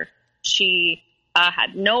liked her. She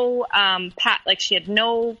had no she had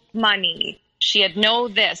no money. She had no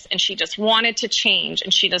this, and she just wanted to change,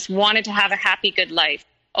 and she just wanted to have a happy, good life.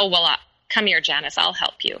 Oh, well, come here, Janice, I'll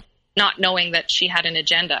help you. Not knowing that she had an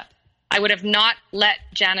agenda. I would have not let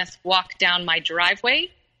Janice walk down my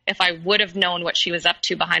driveway if I would have known what she was up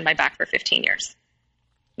to behind my back for 15 years.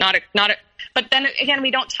 But then again,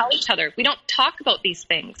 we don't tell each other. We don't talk about these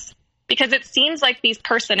things because it seems like these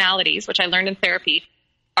personalities, which I learned in therapy,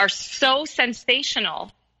 are so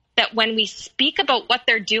sensational that when we speak about what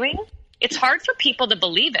they're doing, it's hard for people to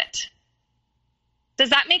believe it. Does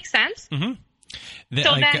that make sense?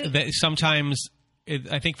 Mm-hmm. Sometimes,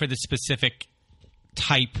 I think for the specific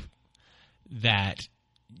type that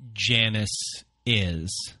Janice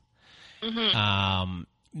is, mm-hmm.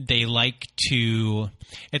 They like to.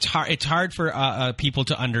 It's hard for people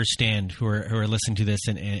to understand who are listening to this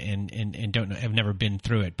and don't know, have never been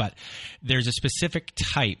through it. But there's a specific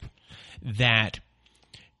type that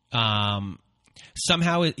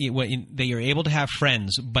somehow they are able to have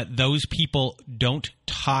friends, but those people don't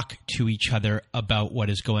talk to each other about what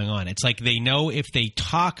is going on. It's like they know if they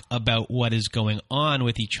talk about what is going on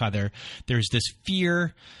with each other, there's this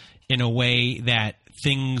fear in a way that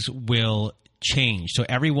things will change. So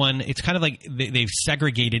everyone, it's kind of like they've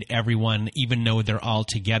segregated everyone, even though they're all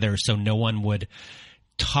together, so no one would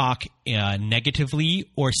talk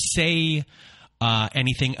negatively or say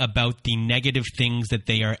anything about the negative things that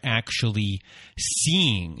they are actually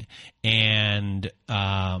seeing. And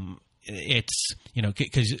it's,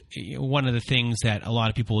 because one of the things that a lot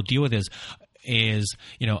of people will deal with is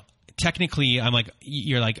technically I'm like,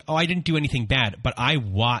 you're like, oh, I didn't do anything bad, but I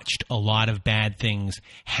watched a lot of bad things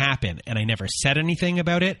happen and I never said anything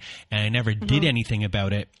about it and I never did anything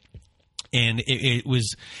about it. And it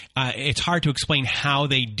was it's hard to explain how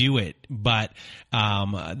they do it, but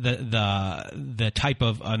the type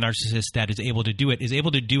of narcissist that is able to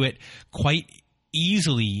do it quite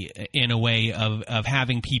easily in a way of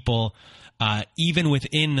having people even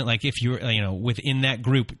within, like, if you're within that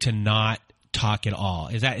group, to not talk at all.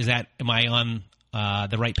 Is that am I on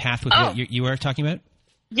the right path with what you were talking about?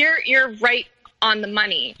 You're right on the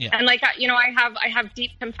money. Yeah. And like, I have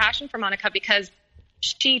deep compassion for Monica, because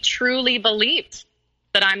she truly believed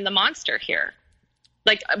that I'm the monster here.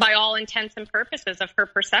 Like, by all intents and purposes of her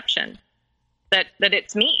perception that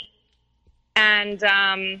it's me. And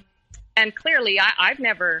clearly I've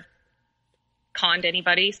never conned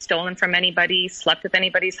anybody, stolen from anybody, slept with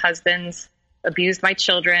anybody's husbands, abused my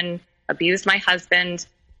children, abused my husband.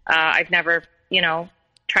 I've never,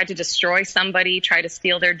 tried to destroy somebody, try to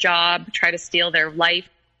steal their job, try to steal their life.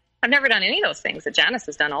 I've never done any of those things. That Janice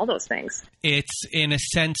has done all those things. It's, in a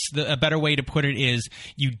sense, a better way to put it is,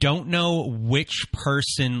 you don't know which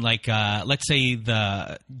person, like, let's say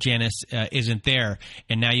Janice isn't there,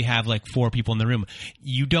 and now you have like 4 people in the room.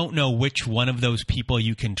 You don't know which one of those people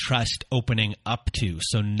you can trust opening up to.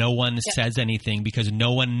 So no one says anything, because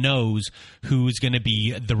no one knows who's going to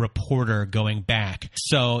be the reporter going back.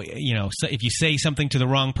 So, so if you say something to the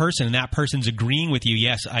wrong person and that person's agreeing with you,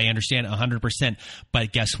 yes, I understand 100%.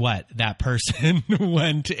 But guess what? That person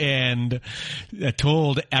went and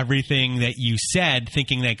told everything that you said,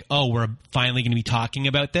 thinking like, oh, we're finally going to be talking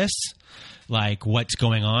about this, like, what's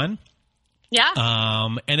going on. Yeah.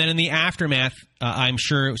 And then in the aftermath, I'm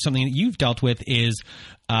sure something that you've dealt with is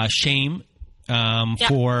shame,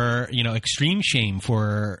 for, extreme shame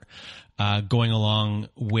for going along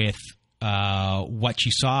with what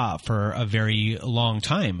you saw for a very long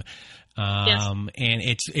time. And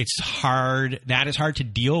it's hard. That is hard to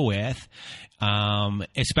deal with,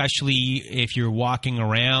 especially if you're walking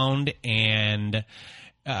around and,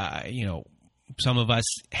 some of us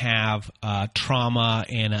have trauma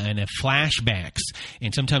and flashbacks,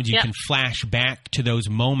 and sometimes you can flash back to those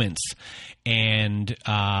moments, and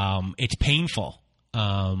it's painful.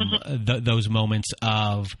 Those moments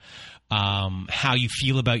of how you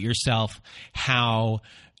feel about yourself, how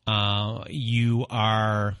you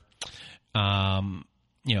are.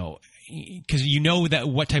 Because that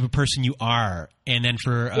what type of person you are, and then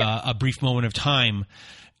for a brief moment of time,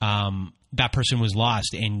 that person was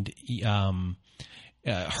lost, and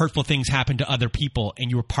hurtful things happened to other people, and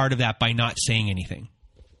you were part of that by not saying anything.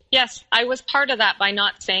 Yes, I was part of that by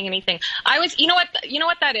not saying anything. I was, you know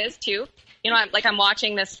what that is too. I'm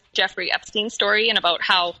watching this Jeffrey Epstein story, and about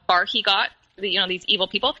how far he got. These evil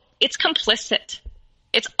people. It's complicit.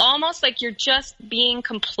 It's almost like you're just being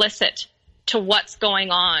complicit to what's going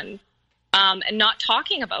on, and not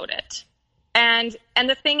talking about it. And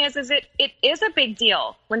the thing is it is a big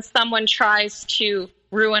deal when someone tries to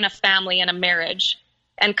ruin a family and a marriage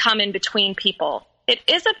and come in between people. It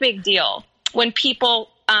is a big deal when people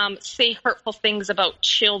say hurtful things about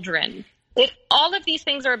children. All of these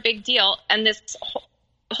things are a big deal, and this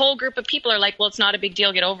whole group of people are like, well, it's not a big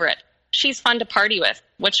deal, get over it. She's fun to party with.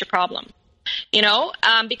 What's your problem?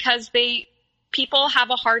 Because people have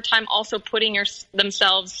a hard time also putting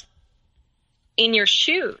themselves in your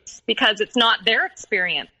shoes, because it's not their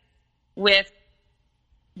experience with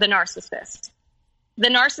the narcissist. The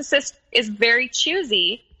narcissist is very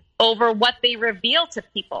choosy over what they reveal to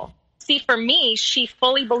people. See, for me, she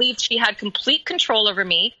fully believed she had complete control over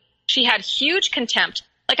me. She had huge contempt.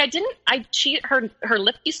 Like, her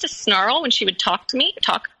lip used to snarl when she would talk to me.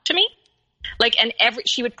 Like, and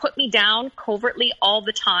she would put me down covertly all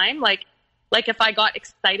the time. Like if I got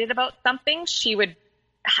excited about something, she would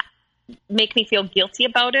make me feel guilty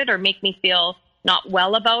about it, or make me feel not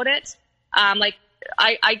well about it.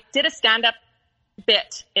 I did a stand-up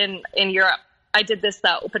bit in Europe. I did this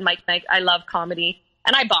open mic night. I love comedy,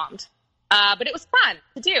 and I bombed, but it was fun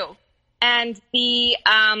to do. And the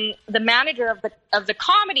manager of the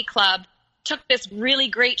comedy club took this really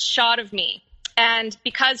great shot of me, and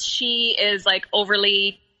because she is like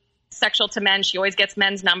overly sexual to men, she always gets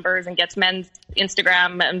men's numbers and gets men's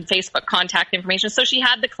Instagram and Facebook contact information. So she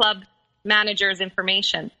had the club manager's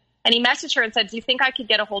information, and he messaged her and said, "Do you think I could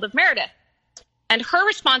get a hold of Meredith?" And her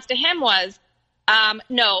response to him was,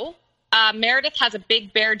 "No. Meredith has a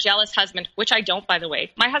big, bear, jealous husband," which I don't, by the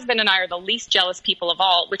way. My husband and I are the least jealous people of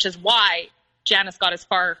all, which is why Janice got as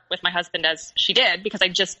far with my husband as she did, because I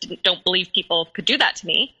just don't believe people could do that to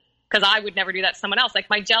me, because I would never do that to someone else. Like,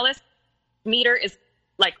 my jealous meter is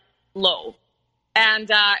like low.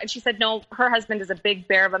 And she said, no, her husband is a big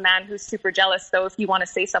bear of a man who's super jealous. So if you want to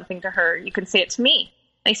say something to her, you can say it to me.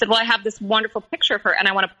 And he said, well, I have this wonderful picture of her, and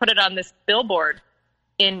I want to put it on this billboard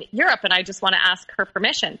in Europe and I just want to ask her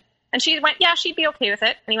permission. And she went, yeah, she'd be okay with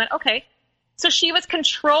it. And he went, okay. So she was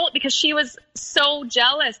controlled because she was so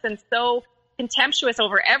jealous and so contemptuous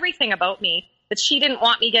over everything about me that she didn't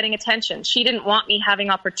want me getting attention. She didn't want me having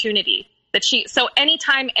opportunity. So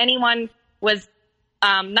anytime anyone was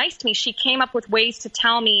nice to me, she came up with ways to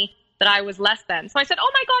tell me that I was less than. So I said,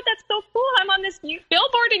 oh my God, that's so cool. I'm on this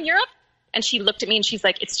billboard in Europe. And she looked at me and she's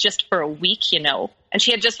like, it's just for a week, you know. And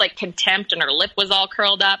she had just like contempt and her lip was all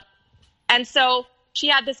curled up. And so she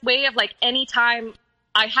had this way of like, anytime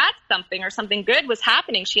I had something or something good was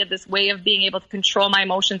happening, she had this way of being able to control my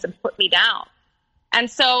emotions and put me down. And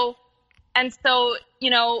so, you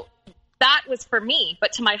know, that was for me.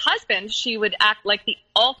 But to my husband, she would act like the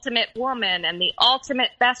ultimate woman and the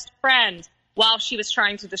ultimate best friend while she was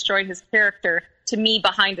trying to destroy his character to me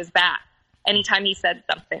behind his back. Anytime he said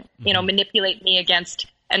something, you know, manipulate me against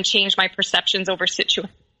and change my perceptions over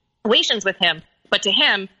situations with him. But to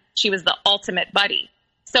him, she was the ultimate buddy.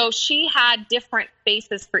 So she had different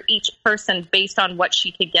faces for each person based on what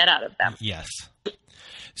she could get out of them. Yes.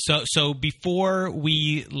 So before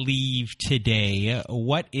we leave today,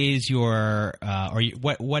 what is your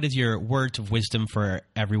what is your words of wisdom for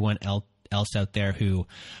everyone else out there who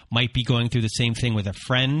might be going through the same thing with a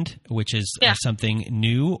friend, which is something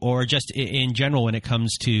new, or just in general when it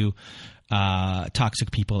comes to toxic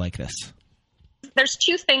people like this? There's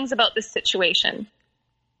two things about this situation.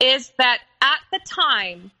 Is that at the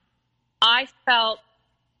time, I felt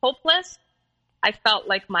hopeless. I felt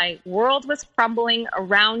like my world was crumbling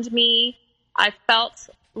around me. I felt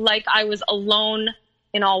like I was alone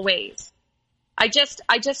in all ways. I just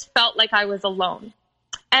felt like I was alone.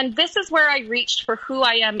 And this is where I reached for who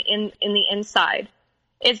I am in the inside,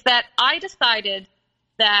 is that I decided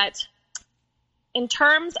that in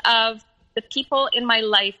terms of the people in my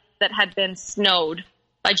life that had been snowed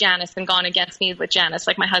by Janice and gone against me with Janice,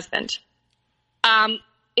 like my husband.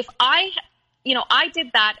 If I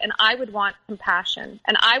did that, and I would want compassion,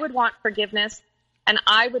 and I would want forgiveness, and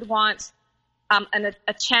I would want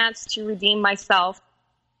a chance to redeem myself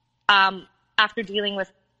after dealing with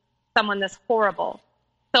someone this horrible.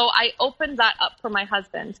 So I opened that up for my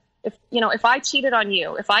husband. If I cheated on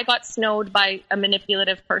you, if I got snowed by a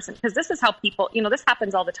manipulative person, because this is how people, this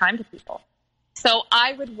happens all the time to people. So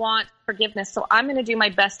I would want forgiveness. So I'm going to do my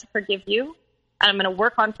best to forgive you, and I'm going to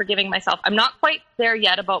work on forgiving myself. I'm not quite there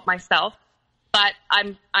yet about myself, but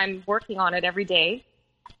I'm working on it every day.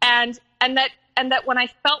 And that when I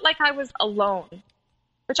felt like I was alone,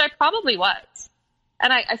 which I probably was,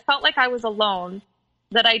 and I felt like I was alone,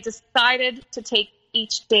 that I decided to take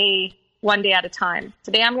each day one day at a time.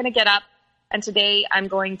 Today I'm going to get up, and today I'm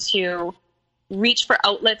going to reach for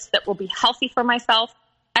outlets that will be healthy for myself,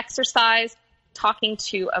 exercise, talking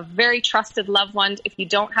to a very trusted loved one. If you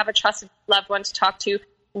don't have a trusted loved one to talk to,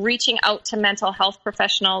 reaching out to mental health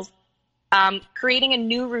professionals, creating a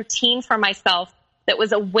new routine for myself that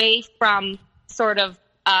was away from sort of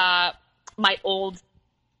my old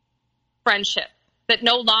friendship that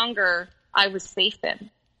no longer I was safe in.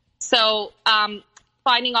 So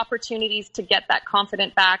finding opportunities to get that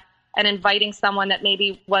confidence back and inviting someone that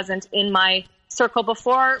maybe wasn't in my circle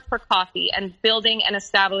before for coffee, and building and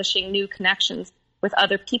establishing new connections with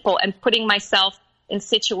other people, and putting myself in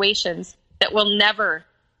situations that will never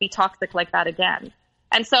be toxic like that again.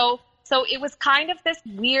 And so it was kind of this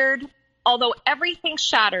weird, although everything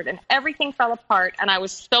shattered and everything fell apart and I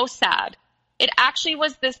was so sad, it actually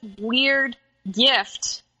was this weird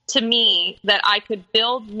gift to me that I could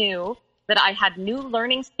build new, that I had new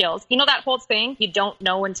learning skills. You know that whole saying, you don't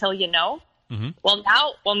know until you know? Mm-hmm. Well,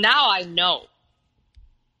 now I know.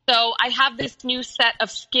 So I have this new set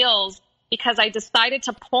of skills because I decided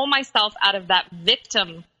to pull myself out of that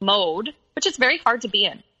victim mode, which is very hard to be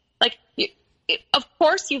in. Like, of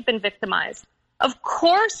course you've been victimized. Of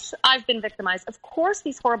course I've been victimized. Of course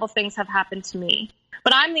these horrible things have happened to me.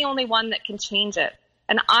 But I'm the only one that can change it.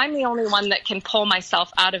 And I'm the only one that can pull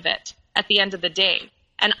myself out of it at the end of the day.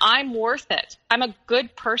 And I'm worth it. I'm a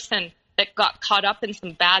good person that got caught up in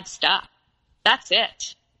some bad stuff. That's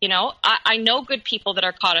it. I know good people that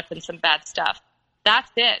are caught up in some bad stuff.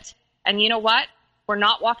 That's it. And you know what? We're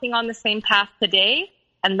not walking on the same path today,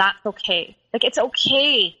 and that's okay. Like, it's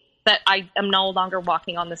okay that I am no longer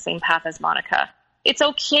walking on the same path as Monica. It's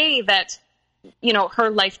okay that, her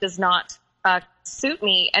life does not suit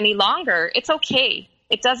me any longer. It's okay.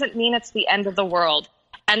 It doesn't mean it's the end of the world.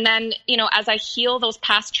 And then, as I heal those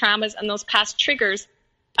past traumas and those past triggers,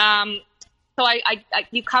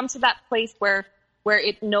 you come to that place where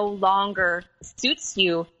it no longer suits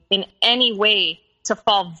you in any way to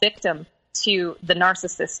fall victim to the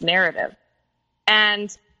narcissist narrative.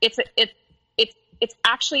 And it's it's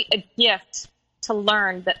actually a gift to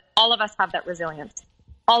learn that all of us have that resilience.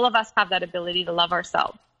 All of us have that ability to love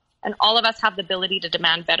ourselves. And all of us have the ability to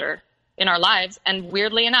demand better in our lives. And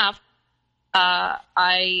weirdly enough,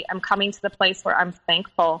 I am coming to the place where I'm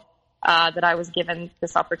thankful that I was given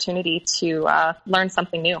this opportunity to learn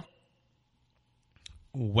something new.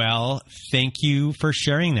 Well, thank you for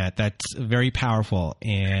sharing that. That's very powerful.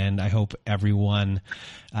 And I hope everyone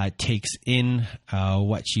takes in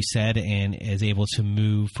what she said and is able to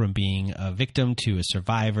move from being a victim to a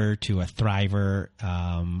survivor to a thriver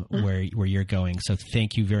where you're going. So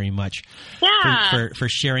thank you very much for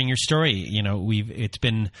sharing your story. You know, it's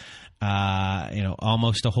been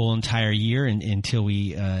almost a whole entire year until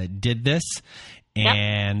we did this.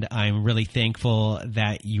 And I'm really thankful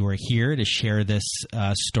that you are here to share this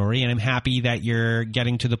story. And I'm happy that you're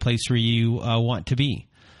getting to the place where you want to be.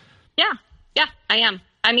 Yeah, I am.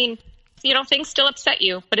 I mean, things still upset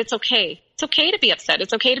you, but it's okay. It's okay to be upset.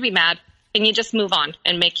 It's okay to be mad. And you just move on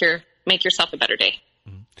and make yourself a better day.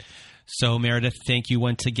 So, Meredith, thank you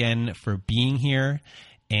once again for being here.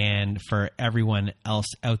 And for everyone else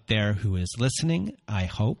out there who is listening, I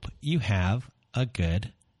hope you have a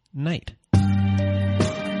good night.